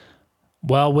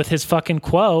 well, with his fucking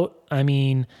quote, I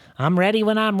mean, I'm ready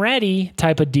when I'm ready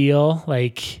type of deal.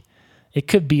 Like, it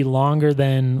could be longer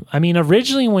than,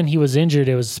 originally when he was injured,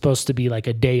 it was supposed to be like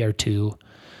a day or 2,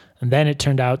 and then it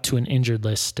turned out to an injured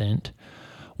list stint.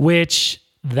 which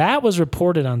that was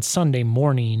reported on Sunday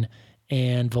morning,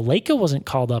 and Vallejo wasn't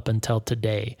called up until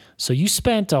today. So you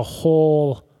spent a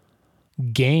whole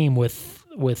game with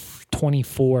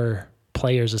 24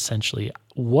 players essentially.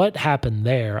 What happened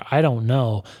there? I don't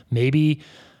know. Maybe,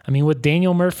 I mean, with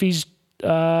Daniel Murphy's,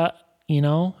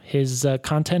 his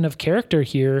content of character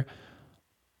here,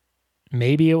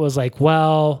 maybe it was like,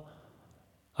 well,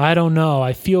 I don't know.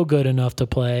 I feel good enough to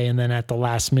play. And then at the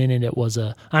last minute, it was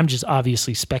I'm just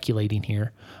obviously speculating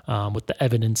here with the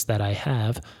evidence that I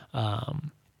have.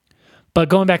 But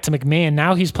going back to McMahon,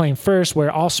 now he's playing first, where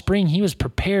all spring he was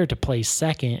prepared to play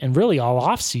second, and really all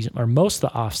offseason, or most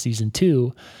of the offseason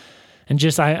too. And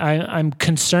just I'm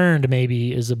concerned,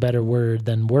 maybe is a better word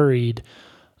than worried,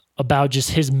 about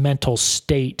just his mental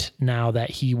state now that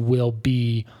he will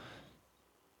be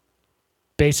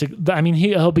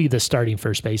he'll be the starting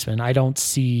first baseman. I don't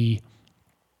see,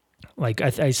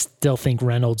 I still think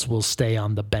Reynolds will stay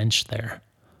on the bench there.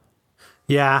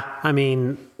 Yeah, I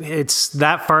mean, it's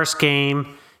that first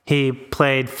game he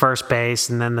played first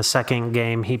base, and then the second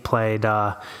game he played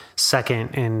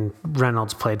second, and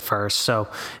Reynolds played first. So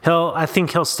I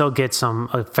think he'll still get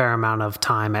a fair amount of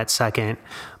time at second,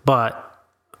 but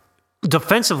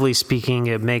defensively speaking,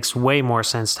 it makes way more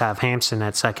sense to have Hampson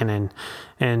at second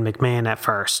and McMahon at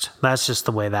first. That's just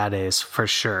the way that is for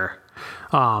sure.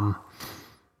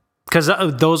 Because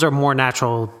those are more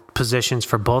natural positions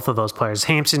for both of those players.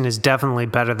 Hampson is definitely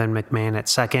better than McMahon at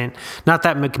second. Not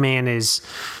that McMahon is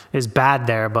bad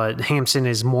there, but Hampson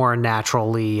is more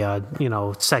naturally,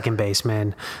 second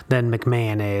baseman than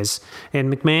McMahon is.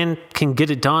 And McMahon can get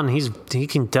it done. He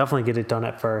can definitely get it done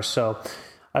at first. So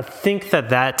I think we're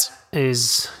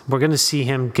going to see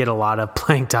him get a lot of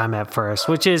playing time at first,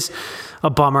 which is a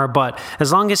bummer. But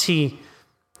as long as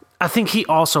I think he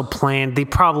also planned, they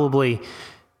probably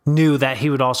knew that he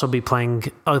would also be playing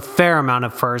a fair amount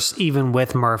of first, even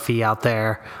with Murphy out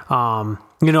there. In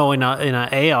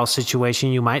an AL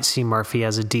situation, you might see Murphy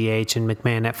as a DH and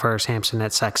McMahon at first, Hampson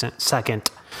at second,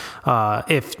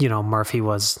 if Murphy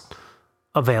was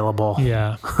available.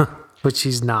 Yeah, which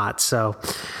he's not. So,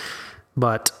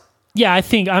 but yeah, I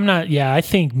think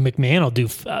McMahon will do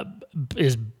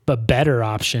is a better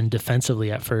option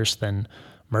defensively at first than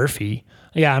Murphy.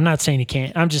 Yeah, I'm not saying he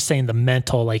can't. I'm just saying the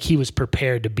mental, he was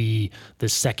prepared to be the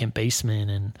second baseman.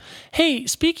 And hey,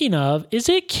 speaking of, is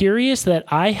it curious that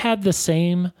I had the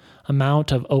same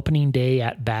amount of opening day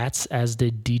at bats as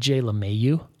did DJ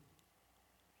LeMahieu?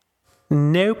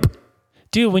 Nope.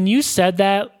 Dude, when you said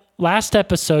that last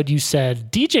episode, you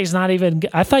said DJ's not even.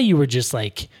 I thought you were just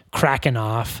cracking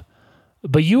off,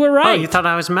 but you were right. Oh, you thought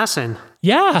I was messing?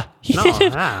 Yeah. No.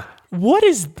 Yeah.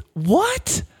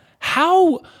 What?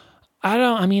 How?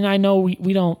 I know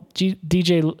we don't,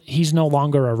 DJ, he's no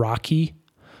longer a Rocky,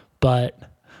 but,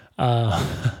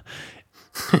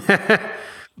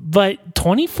 but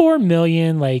 24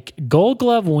 million, Gold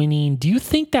Glove winning. Do you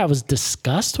think that was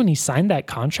discussed when he signed that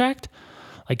contract?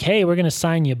 Hey, we're going to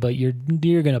sign you, but you're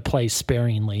going to play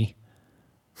sparingly.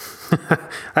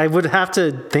 I would have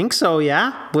to think so.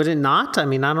 Yeah. Would it not? I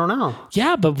don't know.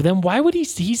 Yeah. But then why would he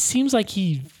seems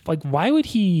why would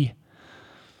he,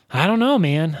 I don't know,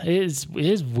 man. It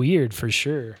is weird for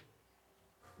sure.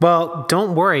 Well,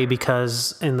 don't worry,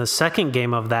 because in the second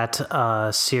game of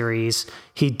that series,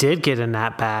 he did get an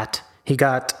at-bat. He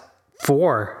got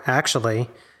 4, actually,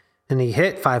 and he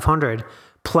hit 500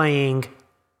 playing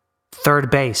third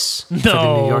base for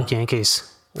the New York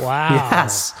Yankees. Wow.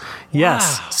 Yes.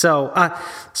 Wow.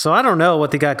 So I don't know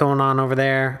what they got going on over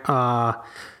there.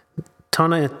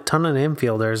 Ton of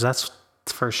infielders, that's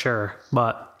for sure.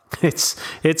 But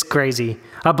it's crazy.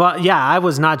 But yeah, I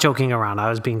was not joking around. I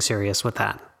was being serious with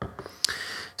that.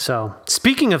 So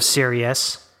speaking of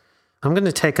serious, I'm going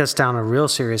to take us down a real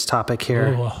serious topic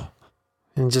here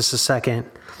in just a second.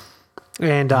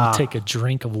 And take a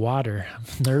drink of water. I'm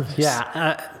nervous.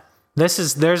 Yeah.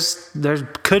 There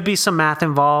could be some math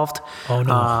involved. Oh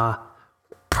no.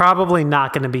 Probably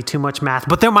not going to be too much math,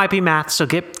 but there might be math. So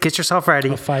get yourself ready.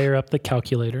 I'll fire up the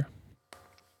calculator.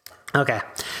 Okay.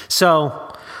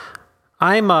 So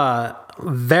I'm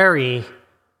very,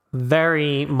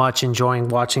 very much enjoying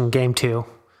watching Game 2.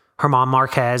 German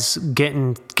Marquez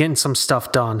getting some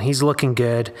stuff done. He's looking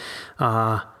good.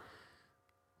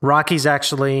 Rockies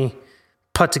actually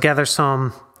put together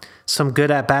some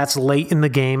good at-bats late in the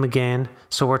game again.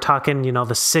 So we're talking, the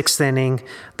 6th inning.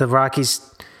 The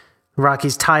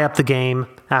Rockies tie up the game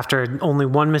after only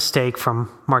one mistake from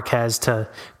Marquez to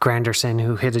Granderson,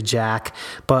 who hit a jack.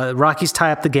 But Rockies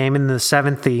tie up the game in the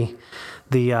 7th.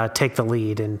 The take the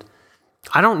lead. And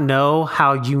I don't know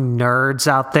how you nerds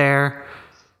out there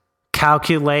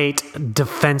calculate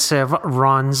defensive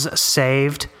runs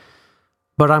saved,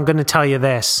 but I'm going to tell you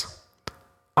this.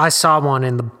 I saw one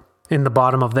in the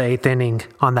bottom of the 8th inning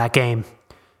on that game,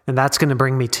 and that's going to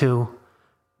bring me to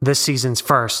this season's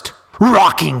first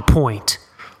rocking point.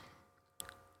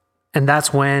 And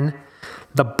that's when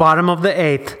the bottom of the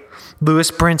 8th,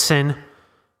 Lewis Brinson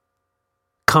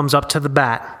comes up to the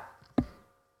bat.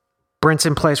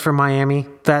 Brinson plays for Miami.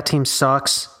 That team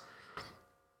sucks.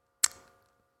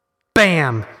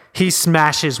 Bam! He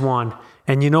smashes one.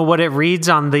 And you know what it reads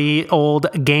on the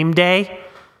old game day?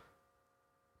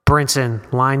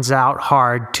 Brinson lines out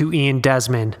hard to Ian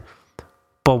Desmond.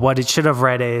 But what it should have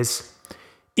read is,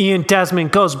 Ian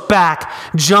Desmond goes back,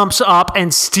 jumps up,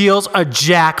 and steals a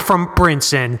jack from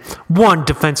Brinson. 1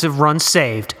 defensive run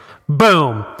saved.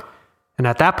 Boom! And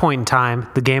at that point in time,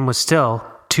 the game was still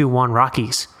 2-1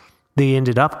 Rockies. They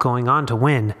ended up going on to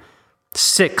win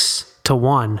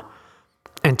 6-1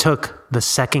 and took the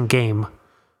second game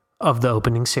of the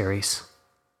opening series.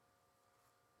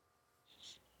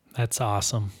 That's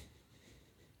awesome.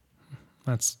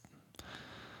 That's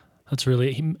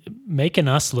really making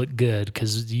us look good,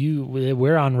 because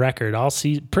we're on record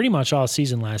pretty much all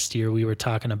season last year. We were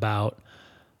talking about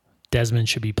Desmond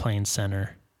should be playing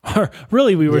center. Or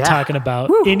really, we were talking about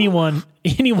anyone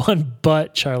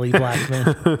but Charlie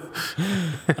Blackmon.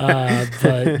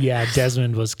 But yeah,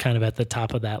 Desmond was kind of at the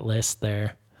top of that list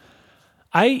there.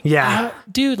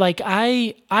 Dude, like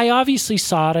I obviously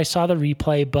saw it. I saw the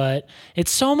replay, but it's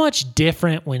so much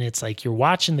different when it's like you're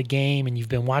watching the game and you've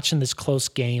been watching this close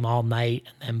game all night,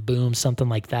 and then boom, something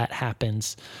like that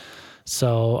happens.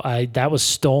 So that was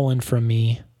stolen from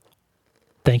me.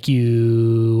 Thank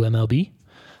you, MLB.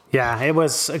 Yeah, it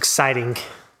was exciting.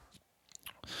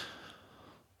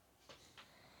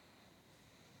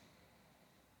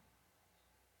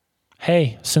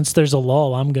 Hey, since there's a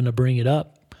lull, I'm going to bring it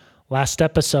up. Last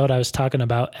episode, I was talking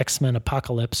about X-Men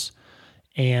Apocalypse,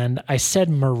 and I said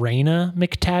Morena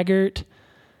McTaggart,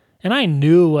 and I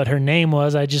knew what her name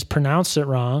was. I just pronounced it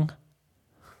wrong.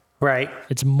 Right.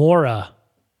 It's Mora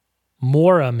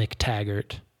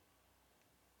McTaggart.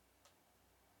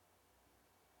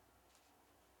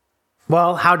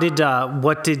 Well,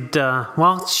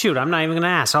 well, shoot, I'm not even going to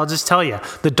ask. I'll just tell you.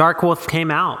 The Dark Wolf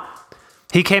came out.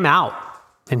 He came out,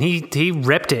 and he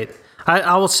ripped it.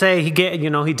 I will say he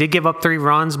did give up 3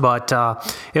 runs, but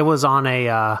it was on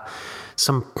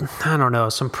some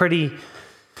pretty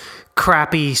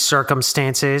crappy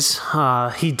circumstances.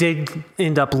 He did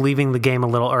end up leaving the game a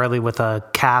little early with a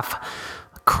calf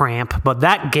cramp, but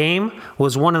that game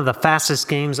was one of the fastest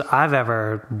games I've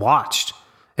ever watched.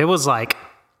 It was like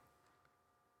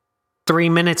 3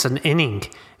 minutes an inning,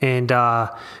 and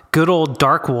good old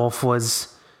Dark Wolf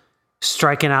was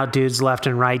striking out dudes left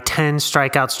and right. 10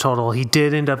 strikeouts total. He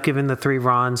did end up giving the 3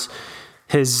 runs.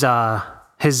 His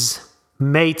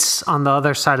mates on the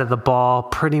other side of the ball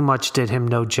pretty much did him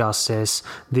no justice.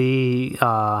 Did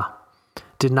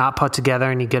not put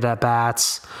together any good at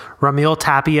bats. Ramil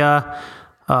Tapia,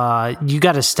 you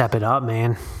got to step it up,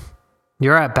 man.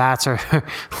 Your at bats are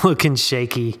looking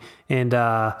shaky, and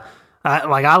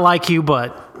I like you,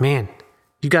 but man,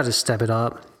 you got to step it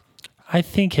up. I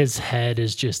think his head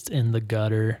is just in the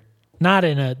gutter. Not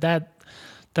in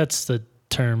that's the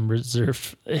term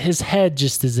reserved. His head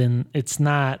just is it's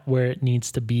not where it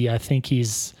needs to be. I think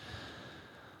just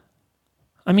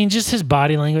his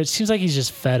body language seems like he's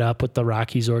just fed up with the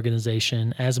Rockies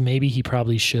organization, as maybe he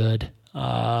probably should.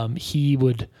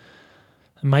 It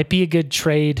might be a good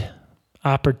trade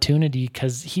opportunity,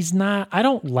 because I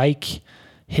don't like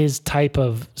his type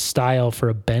of style for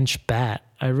a bench bat.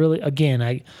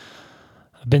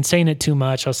 I've been saying it too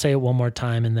much. I'll say it one more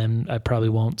time, and then I probably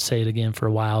won't say it again for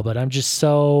a while, but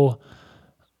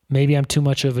maybe I'm too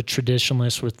much of a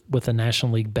traditionalist with a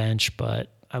National League bench,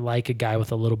 but I like a guy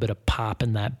with a little bit of pop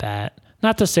in that bat.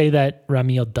 Not to say that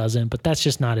Ramil doesn't, but that's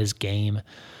just not his game.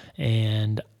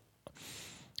 And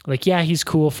he's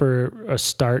cool for a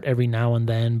start every now and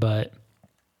then, but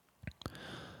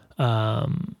I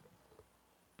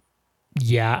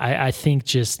think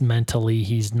just mentally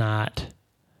he's not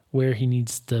where he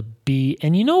needs to be.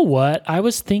 And you know what? I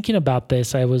was thinking about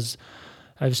this. I was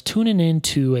tuning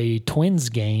into a Twins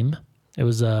game. It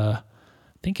was I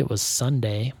think it was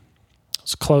Sunday. It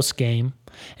was a close game.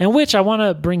 And which I want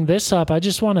to bring this up. I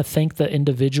just want to thank the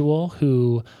individual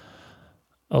who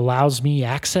allows me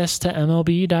access to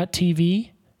MLB.tv.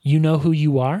 You know who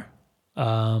you are.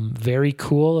 Very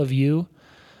cool of you.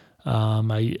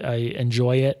 I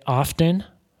enjoy it often.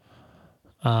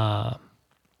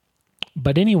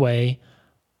 But anyway,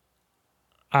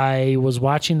 I was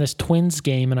watching this Twins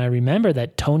game, and I remember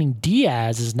that Tony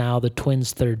Diaz is now the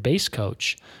Twins' third base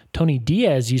coach. Tony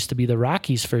Diaz used to be the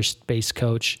Rockies' first base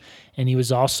coach, and he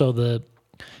was also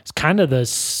it's kind of the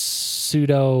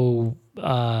pseudo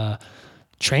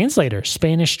translator,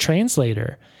 Spanish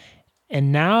translator.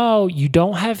 And now you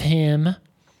don't have him,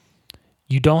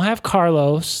 you don't have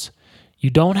Carlos, you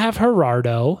don't have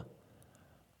Gerardo.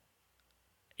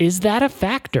 Is that a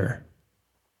factor?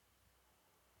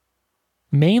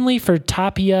 Mainly for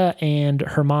Tapia and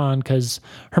Herman, because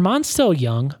Herman's still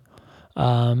young.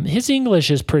 His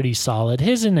English is pretty solid.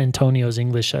 His and Antonio's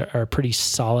English are pretty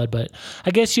solid, but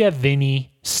I guess you have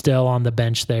Vinny still on the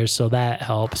bench there, so that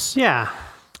helps. Yeah.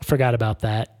 Forgot about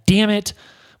that. Damn it.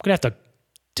 I'm going to have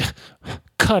to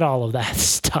cut all of that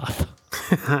stuff.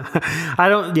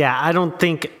 I don't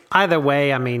think either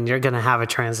way, I mean, you're going to have a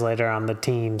translator on the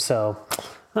team, so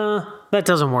that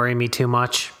doesn't worry me too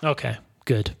much. Okay,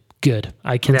 good.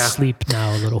 I can sleep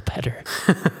now a little better.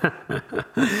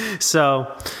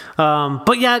 So,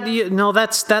 but yeah,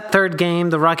 that's that third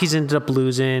game. The Rockies ended up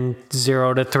losing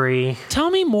 0-3. Tell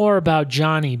me more about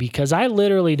Johnny, because I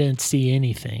literally didn't see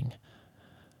anything.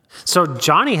 So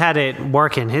Johnny had it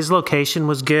working. His location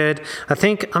was good. I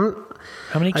think How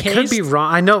many Ks? I could be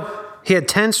wrong. I know he had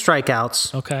 10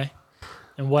 strikeouts. Okay.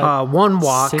 And what? One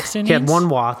walk. 6 innings? He had one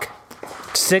walk.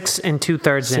 6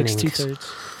 2/3 innings. 6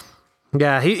 2/3.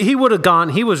 Yeah, he would have gone.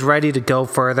 He was ready to go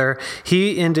further.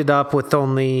 He ended up with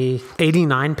only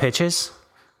 89 pitches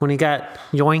when he got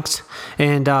yoinked.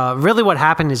 And really what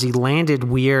happened is he landed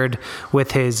weird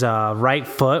with his right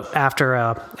foot after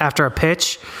a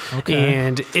pitch. Okay.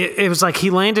 And it was like he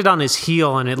landed on his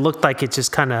heel, and it looked like it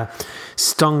just kind of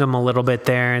stung him a little bit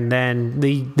there. And then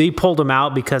they pulled him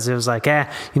out because it was like,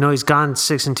 he's gone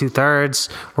 6 2/3.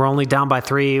 We're only down by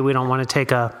 3. We don't want to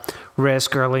take a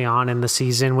risk early on in the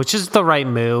season, which is the right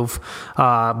move.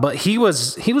 But he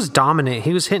was dominant.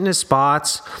 He was hitting his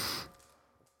spots.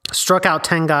 Struck out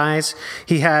 10 guys.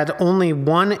 He had only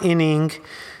one inning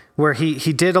where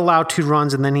he did allow 2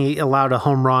 runs, and then he allowed a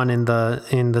home run in the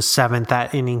 7th.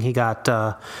 That inning he got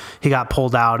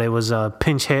pulled out. It was a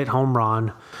pinch hit home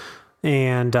run,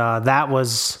 and that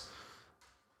was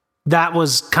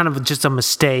kind of just a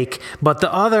mistake. But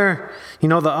the other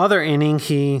inning,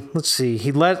 he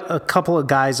let a couple of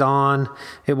guys on.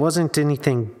 It wasn't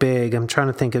anything big. I'm trying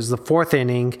to think. It was the 4th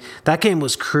inning. That game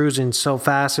was cruising so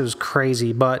fast. It was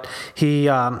crazy. But he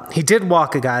did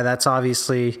walk a guy. That's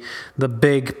obviously the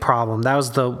big problem. That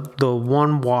was the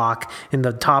one walk in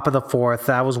the top of the 4th.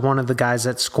 That was one of the guys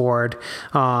that scored.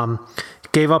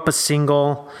 Gave up a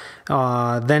single.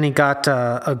 Then he got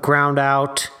a ground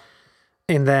out.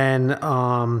 And then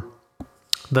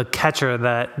the catcher,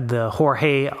 the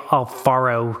Jorge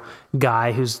Alfaro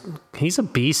guy, he's a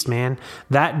beast, man.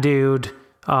 That dude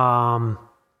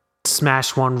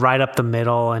smashed one right up the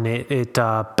middle, and it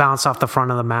bounced off the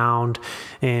front of the mound,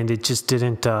 and it just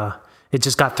didn't. It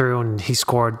just got through, and he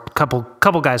scored.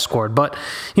 Couple guys scored, but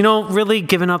really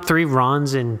giving up 3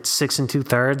 runs in 6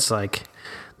 2/3, like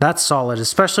that's solid,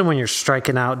 especially when you're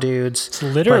striking out dudes. It's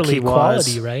literally like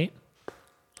quality, right?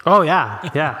 Oh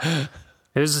yeah.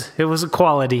 It was a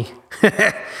quality.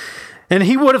 And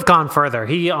he would have gone further.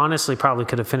 He honestly probably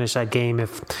could have finished that game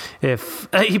if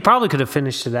he probably could have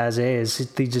finished it as is.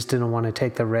 He just didn't want to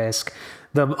take the risk.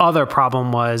 The other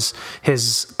problem was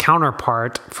his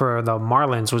counterpart for the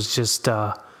Marlins was just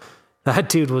that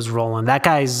dude was rolling. That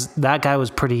guy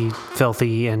was pretty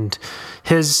filthy, and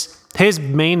his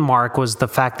main mark was the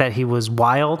fact that he was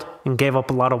wild and gave up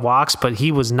a lot of walks, but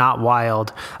he was not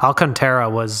wild. Alcantara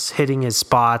was hitting his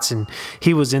spots, and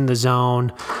he was in the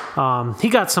zone. He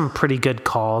got some pretty good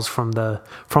calls from the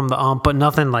ump, but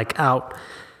nothing like out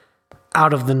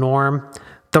of the norm.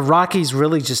 The Rockies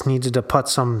really just needed to put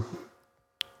something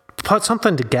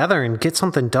together and get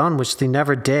something done, which they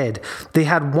never did. They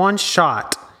had one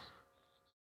shot.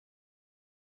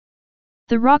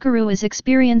 The Rockaroo is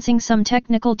experiencing some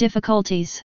technical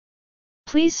difficulties.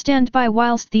 Please stand by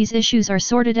whilst these issues are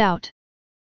sorted out.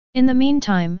 In the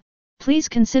meantime, please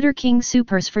consider King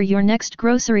Soopers for your next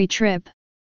grocery trip.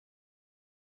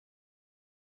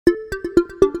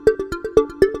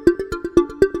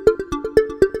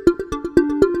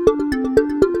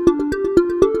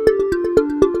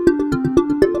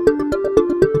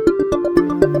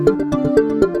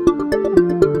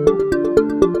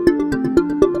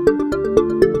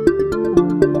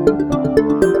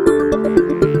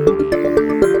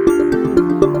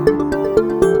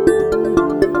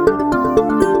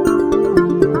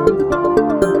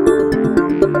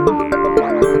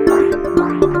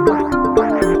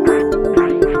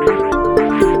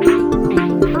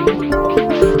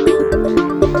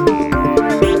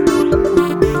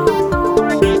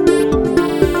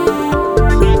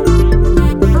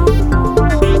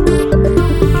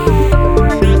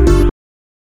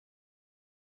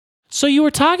 So you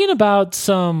were talking about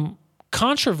some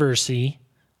controversy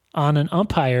on an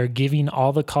umpire giving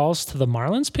all the calls to the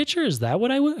Marlins pitcher. Is that what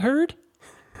I heard?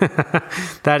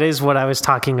 That is what I was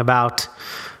talking about.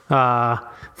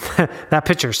 That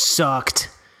pitcher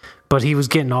sucked, but he was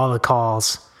getting all the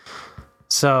calls.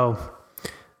 So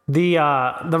the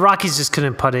Rockies just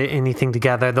couldn't put anything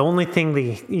together. The only thing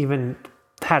they even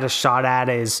had a shot at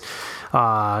is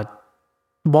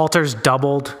Walters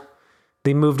doubled.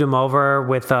 They moved him over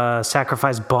with a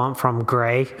sacrifice bunt from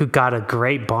Gray, who got a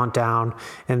great bunt down.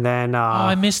 And then...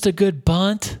 I missed a good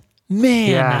bunt.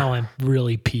 Man, now I'm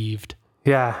really peeved.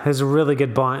 Yeah, it was a really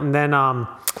good bunt. And then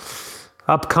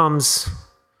up comes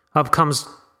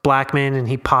Blackman, and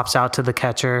he pops out to the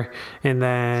catcher. And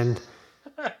then...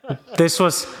 This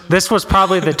was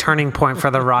probably the turning point for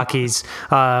the Rockies.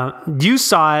 You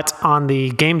saw it on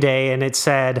the game day, and it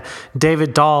said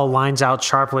David Dahl lines out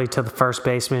sharply to the first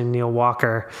baseman, Neil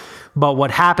Walker. But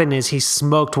what happened is he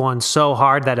smoked one so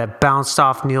hard that it bounced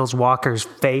off Neil Walker's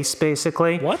face,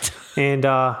 basically. What? And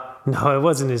no, it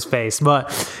wasn't his face,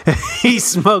 but he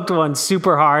smoked one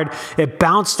super hard. It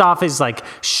bounced off his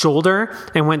shoulder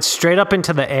and went straight up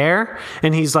into the air.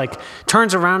 And he's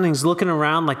turns around and he's looking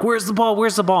around where's the ball?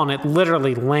 Where's the ball? And it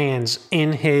literally lands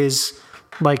in his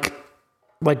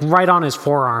right on his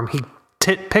forearm. He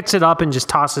picks it up and just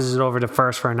tosses it over to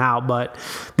first for an out. But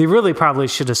they really probably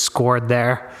should have scored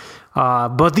there.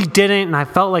 But they didn't, and I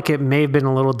felt like it may have been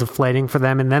a little deflating for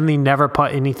them. And then they never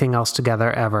put anything else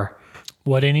together ever.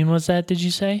 What inning was that, did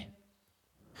you say?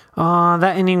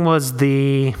 That inning was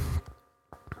the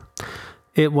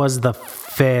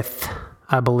fifth,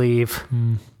 I believe.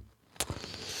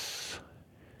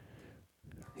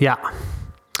 Yeah.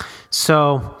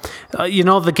 So,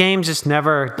 the game just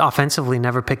offensively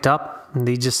never picked up. And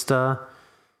they just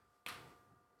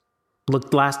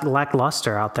looked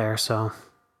lackluster out there, so...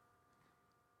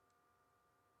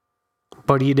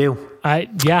 What do you do?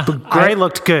 Gray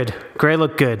looked good.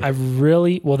 I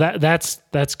really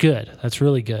that's good. That's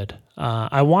really good.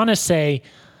 I want to say,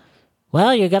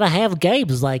 well, you're gonna have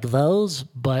games like those,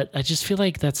 but I just feel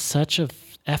like that's such a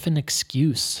effing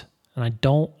excuse, and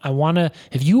I want to.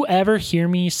 If you ever hear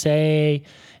me say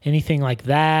anything like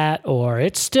that, or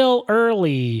it's still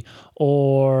early,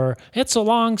 or it's a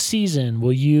long season,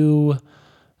 will you?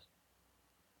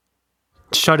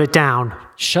 Shut it down.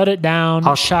 Shut it down.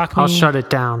 Shock me. I'll shut it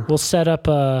down. We'll set up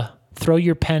throw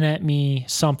your pen at me,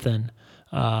 something.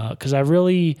 Because I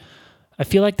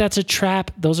feel like that's a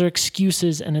trap. Those are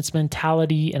excuses, and it's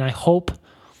mentality. And I hope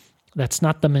that's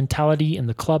not the mentality in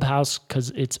the clubhouse, because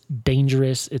it's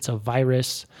dangerous. It's a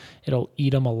virus. It'll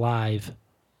eat them alive.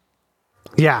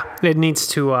 Yeah, it needs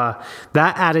to.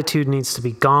 That attitude needs to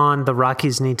be gone. The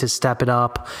Rockies need to step it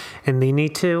up, and they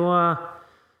need to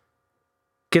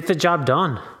get the job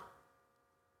done.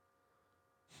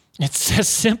 It's as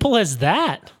simple as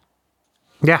that.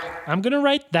 Yeah. I'm going to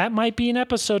write, that might be an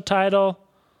episode title.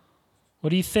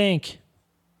 What do you think?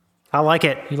 I like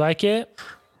it. You like it?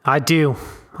 I do.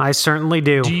 I certainly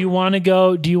do. Do you want to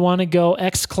go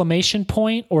exclamation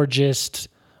point or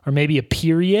maybe a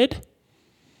period?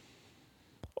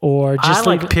 Or just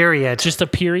I like period. Just a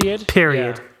period?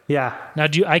 Period. Yeah. Now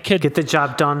I could get the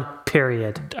job done,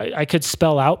 period. I could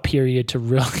spell out period to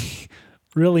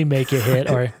really make it hit,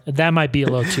 or that might be a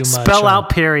little too much. Spell out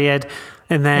period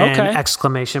and then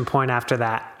exclamation point after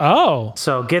that. Oh.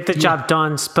 So get the job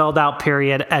done, spelled out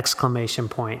period, exclamation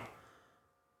point.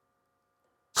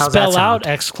 How's spell that sound? Out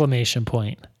exclamation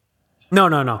point. No.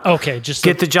 Okay, just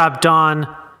get the job done,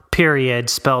 period,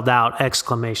 spelled out,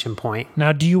 exclamation point.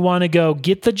 Now, do you want to go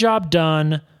get the job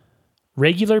done,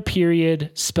 regular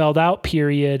period, spelled out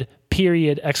period,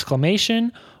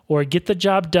 exclamation, or get the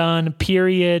job done,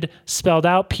 period, spelled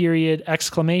out period,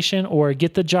 exclamation, or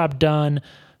get the job done,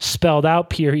 spelled out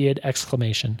period,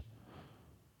 exclamation?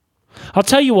 I'll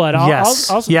tell you what.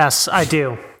 Yes, I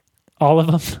do. All of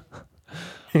them.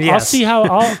 Yes.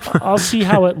 I'll see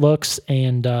how it looks,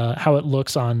 and how it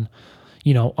looks on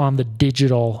the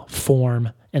digital form,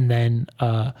 and then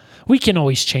we can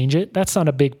always change it. That's not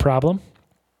a big problem.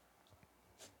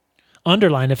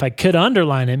 Underline, if I could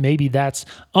underline it, maybe that's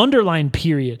underline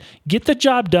period. Get the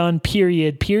job done,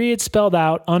 period spelled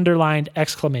out, underlined,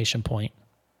 exclamation point.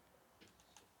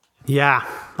 Yeah,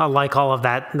 I like all of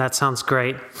that. That sounds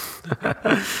great.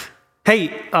 Hey,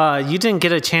 you didn't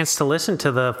get a chance to listen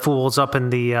to the Fools up in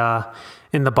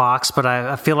the box, but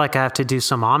I feel like I have to do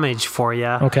some homage for you.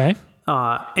 Okay.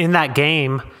 In that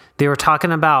game, they were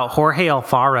talking about Jorge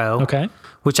Alfaro. Okay.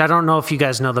 Which I don't know if you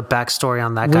guys know the backstory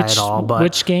on that guy at all. But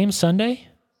which game? Sunday?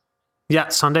 Yeah,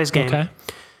 Sunday's game. Okay.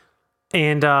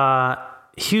 And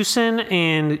Houston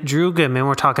and Drew Goodman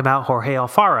were talking about Jorge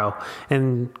Alfaro,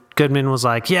 and Goodman was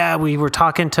like, yeah, we were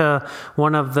talking to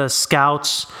one of the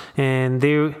scouts, and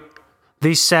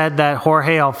they said that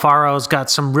Jorge Alfaro's got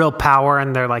some real power,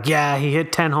 and they're like, yeah, he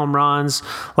hit 10 home runs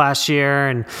last year.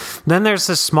 And then there's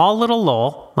this small little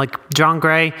lull, like John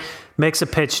Gray makes a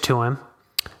pitch to him,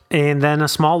 and then a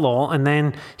small lull, and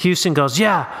then Houston goes,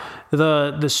 yeah,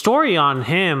 the story on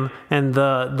him and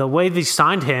the way they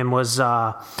signed him was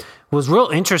real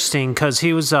interesting, because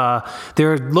he was they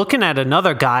were looking at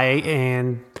another guy,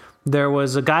 and there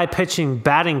was a guy pitching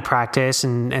batting practice,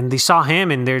 and they saw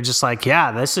him, and they're just like,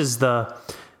 yeah, this is the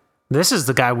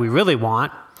guy we really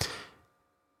want.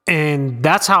 And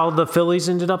that's how the Phillies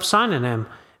ended up signing him.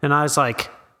 And I was like,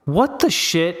 what the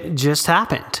shit just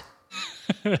happened?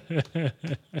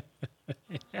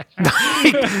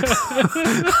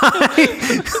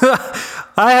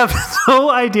 I have no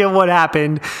idea what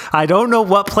happened. I don't know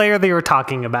what player they were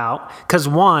talking about, because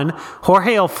one,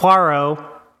 Jorge Alfaro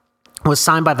was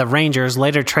signed by the Rangers,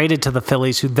 later traded to the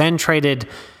Phillies, who then traded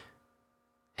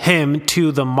him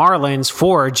to the Marlins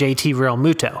for JT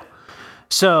Realmuto.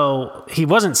 So he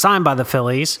wasn't signed by the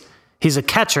Phillies. He's a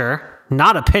catcher,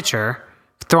 not a pitcher,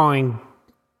 throwing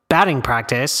batting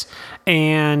practice,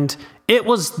 and it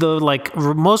was the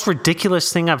most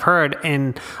ridiculous thing I've heard,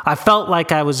 and I felt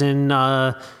like I was in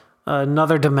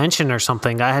another dimension or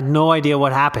something. I had no idea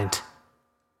what happened.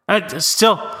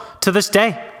 Still, to this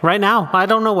day, right now, I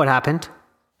don't know what happened.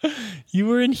 You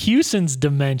were in Houston's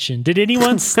dimension. Did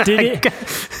anyone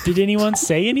did anyone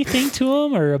say anything to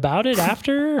him or about it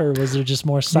after, or was there just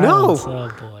more silence? No.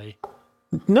 Oh boy.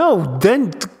 No,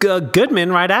 then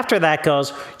Goodman right after that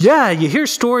goes, yeah, you hear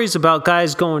stories about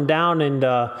guys going down and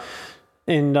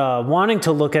wanting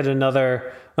to look at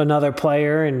another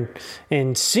player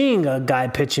and seeing a guy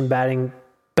pitching batting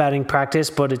practice,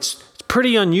 but it's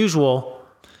pretty unusual.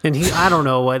 And I don't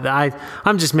know what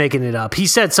I'm just making it up. He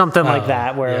said something like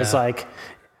that where it's like,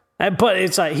 but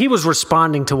it's like he was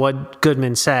responding to what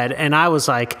Goodman said, and I was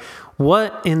like,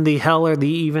 what in the hell are they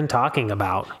even talking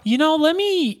about? Let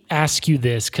me ask you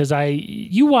this, because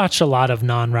you watch a lot of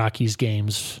non-Rockies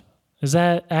games. Is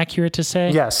that accurate to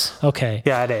say? Yes. Okay.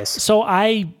 Yeah, it is. So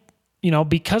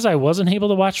because I wasn't able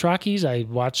to watch Rockies, I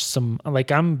watched some,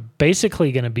 I'm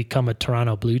basically going to become a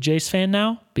Toronto Blue Jays fan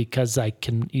now because I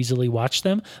can easily watch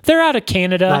them. They're out of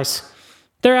Canada. Nice.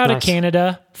 They're out of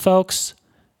Canada, folks.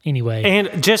 Anyway.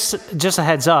 And just a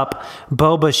heads up,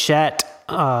 Bo Bichette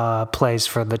plays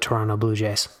for the Toronto Blue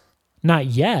Jays. Not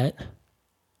yet.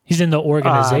 He's in the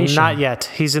organization. Not yet.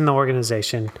 He's in the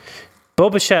organization. Bo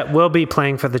Bichette will be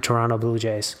playing for the Toronto Blue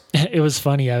Jays. It was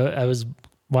funny. I was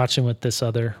watching with this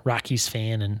other Rockies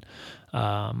fan, and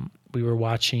we were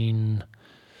watching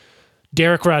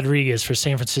Derek Rodriguez for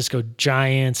San Francisco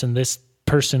Giants, and this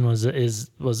person was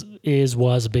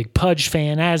a big Pudge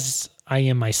fan, as I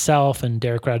am myself, and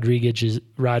Derek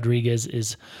Rodriguez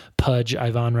is Pudge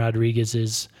Ivan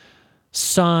Rodriguez's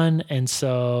son, and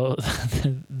so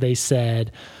they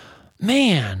said,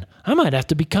 man, I might have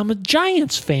to become a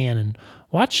Giants fan and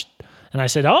watch. And I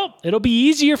said, oh, it'll be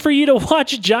easier for you to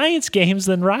watch Giants games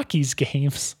than Rockies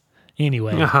games.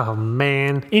 Anyway. Oh,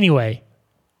 man. Anyway.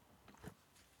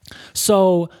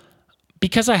 So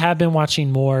because I have been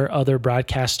watching more other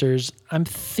broadcasters, I'm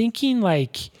thinking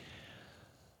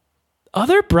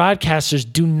other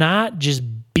broadcasters do not just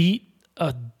beat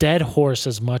a dead horse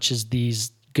as much as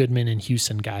these Goodman and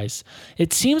Houston guys.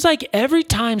 It seems like every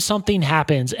time something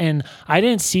happens, and I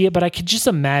didn't see it, but I could just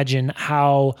imagine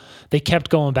how they kept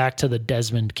going back to the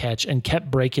Desmond catch and kept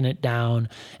breaking it down.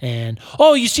 And,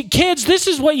 oh, you see, kids, this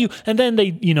is what you, and then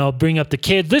they, bring up the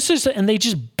kids, and they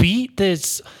just beat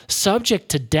this subject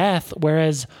to death.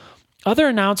 Whereas other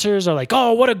announcers are like,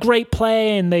 oh, what a great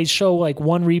play. And they show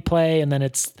one replay, and then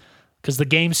it's because the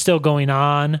game's still going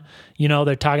on.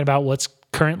 They're talking about what's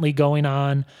currently going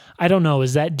on. I don't know.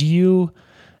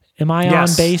 Am I on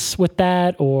base with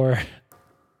that, or?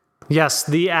 Yes,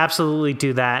 they absolutely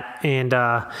do that. And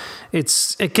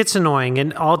it gets annoying.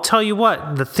 And I'll tell you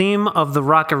what, the theme of the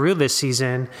Rockaroo this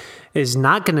season is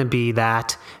not going to be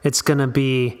that. It's going to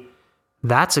be,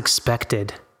 that's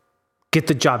expected. Get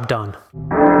the job done.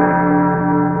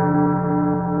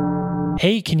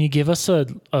 Hey, can you give us a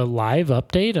live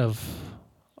update of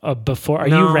before? Are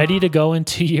you ready to go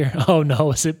into your? Oh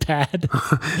no, is it bad?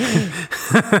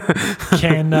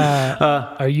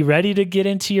 Are you ready to get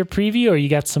into your preview, or you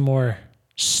got some more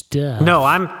stuff? No,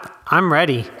 I'm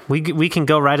ready. We can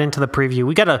go right into the preview.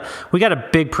 We got a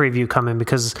big preview coming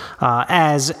because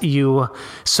as you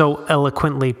so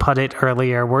eloquently put it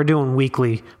earlier, we're doing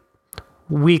weekly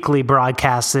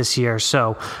broadcasts this year.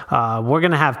 So we're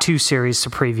gonna have 2 series to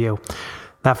preview.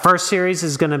 That first series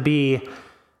is going to be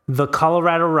the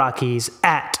Colorado Rockies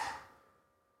at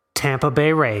Tampa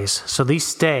Bay Rays. So these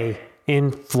stay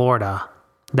in Florida,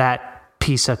 that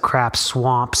piece of crap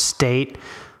swamp state.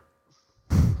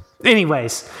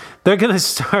 Anyways, they're going to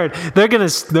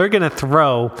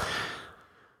throw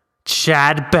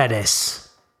Chad Bettis.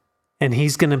 And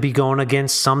he's going to be going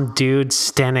against some dude,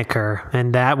 Staniker.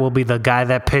 And that will be the guy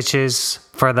that pitches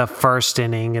for the first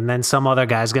inning. And then some other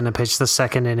guy's going to pitch the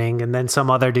second inning. And then some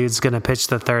other dude's going to pitch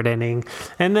the third inning.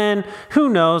 And then, who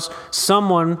knows,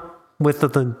 someone with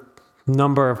the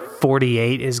number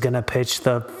 48 is going to pitch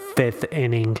the fifth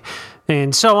inning.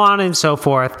 And so on and so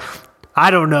forth. I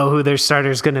don't know who their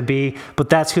starter is going to be, but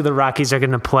that's who the Rockies are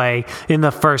going to play in the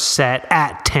first set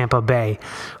at Tampa Bay.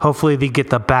 Hopefully they get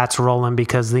the bats rolling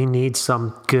because they need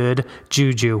some good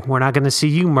juju. We're not going to see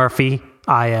you, Murphy,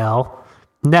 IL.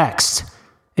 Next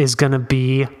is going to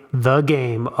be the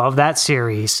game of that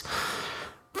series.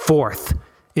 Fourth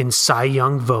in Cy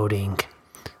Young voting.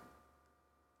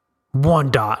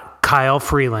 Kyle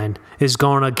Freeland is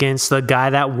going against the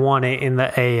guy that won it in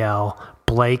the AL,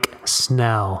 Blake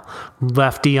Snell.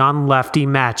 Lefty on lefty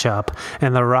matchup,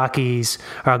 and the Rockies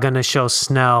are going to show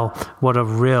Snell what a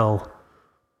real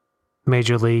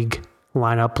major league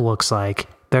lineup looks like.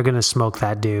 They're going to smoke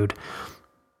that dude.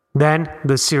 Then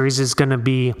the series is going to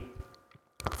be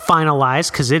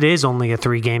finalized because it is only a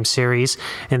 3-game series,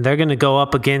 and they're going to go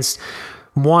up against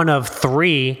one of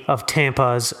 3 of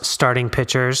Tampa's starting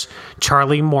pitchers,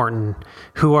 Charlie Morton.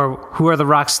 Who are the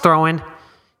Rocks throwing?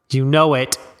 You know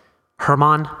it.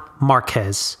 Herman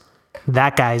Marquez.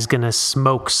 That guy's going to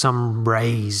smoke some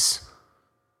Rays.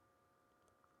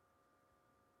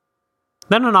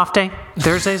 Then an off day.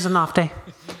 Thursday's an off day.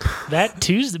 That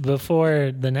Tuesday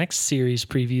before the next series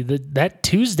preview, that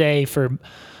Tuesday for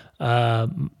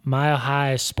Mile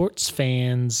High sports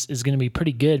fans is going to be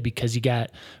pretty good because you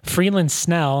got Freeland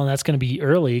Snell, and that's going to be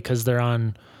early because they're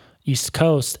on East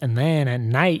Coast. And then at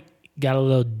night, got a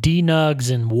little D-Nugs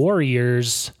and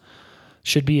Warriors.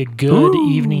 Should be a good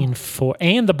evening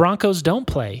and the Broncos don't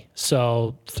play.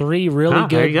 So 3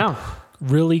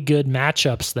 really good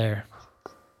matchups there.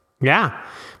 Yeah.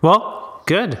 Well,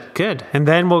 good. And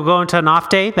then we'll go into an off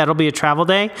day. That'll be a travel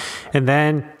day. And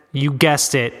then you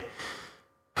guessed it.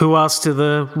 Who else do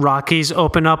the Rockies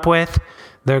open up with?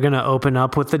 They're going to open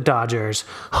up with the Dodgers.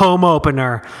 Home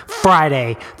opener,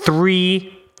 Friday,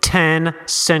 3:10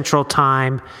 Central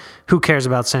Time. Who cares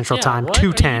about Central Time?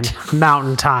 2:10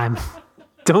 Mountain Time.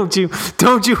 Don't you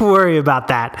worry about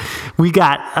that. We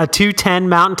got a 2:10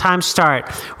 Mountain Time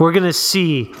start. We're going to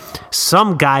see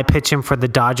some guy pitching for the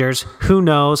Dodgers. Who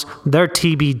knows? They're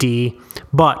TBD.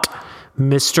 But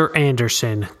Mr.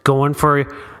 Anderson going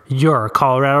for your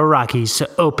Colorado Rockies to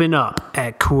open up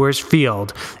at Coors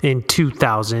Field in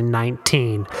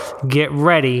 2019. Get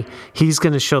ready. He's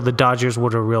going to show the Dodgers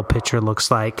what a real pitcher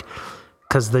looks like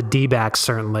because the D-backs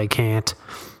certainly can't.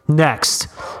 Next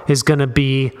is going to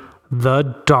be the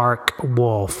Dark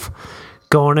Wolf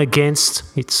going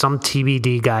against some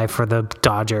TBD guy for the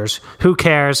Dodgers. Who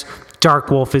cares? Dark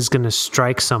Wolf is going to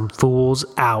strike some fools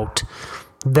out.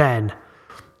 Then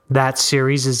that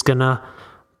series is going to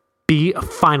be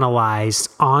finalized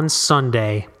on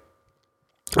Sunday.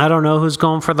 I don't know who's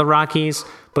going for the Rockies,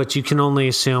 but you can only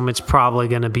assume it's probably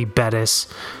going to be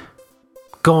Bettis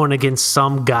going against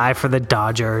some guy for the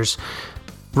Dodgers.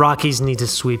 Rockies need to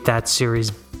sweep that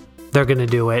series. They're going to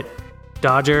do it.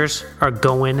 Dodgers are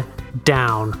going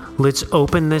down. Let's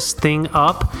open this thing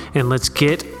up and let's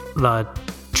get the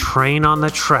train on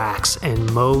the tracks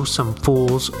and mow some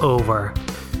fools over.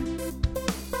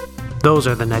 Those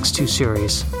are the next 2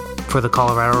 series for the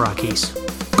Colorado Rockies.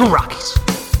 Go Rockies!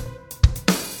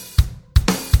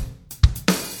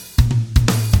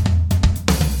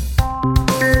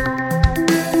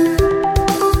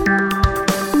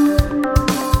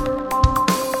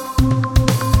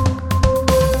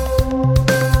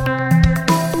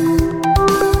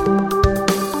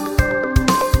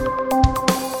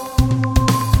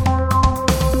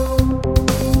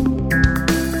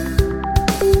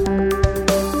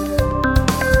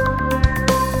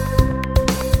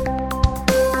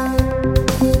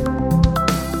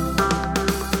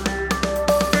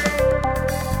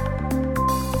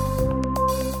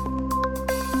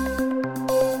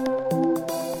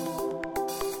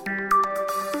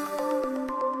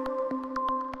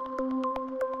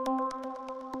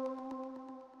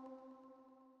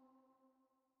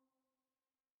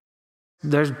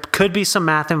 There could be some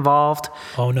math involved.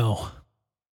 Oh, no.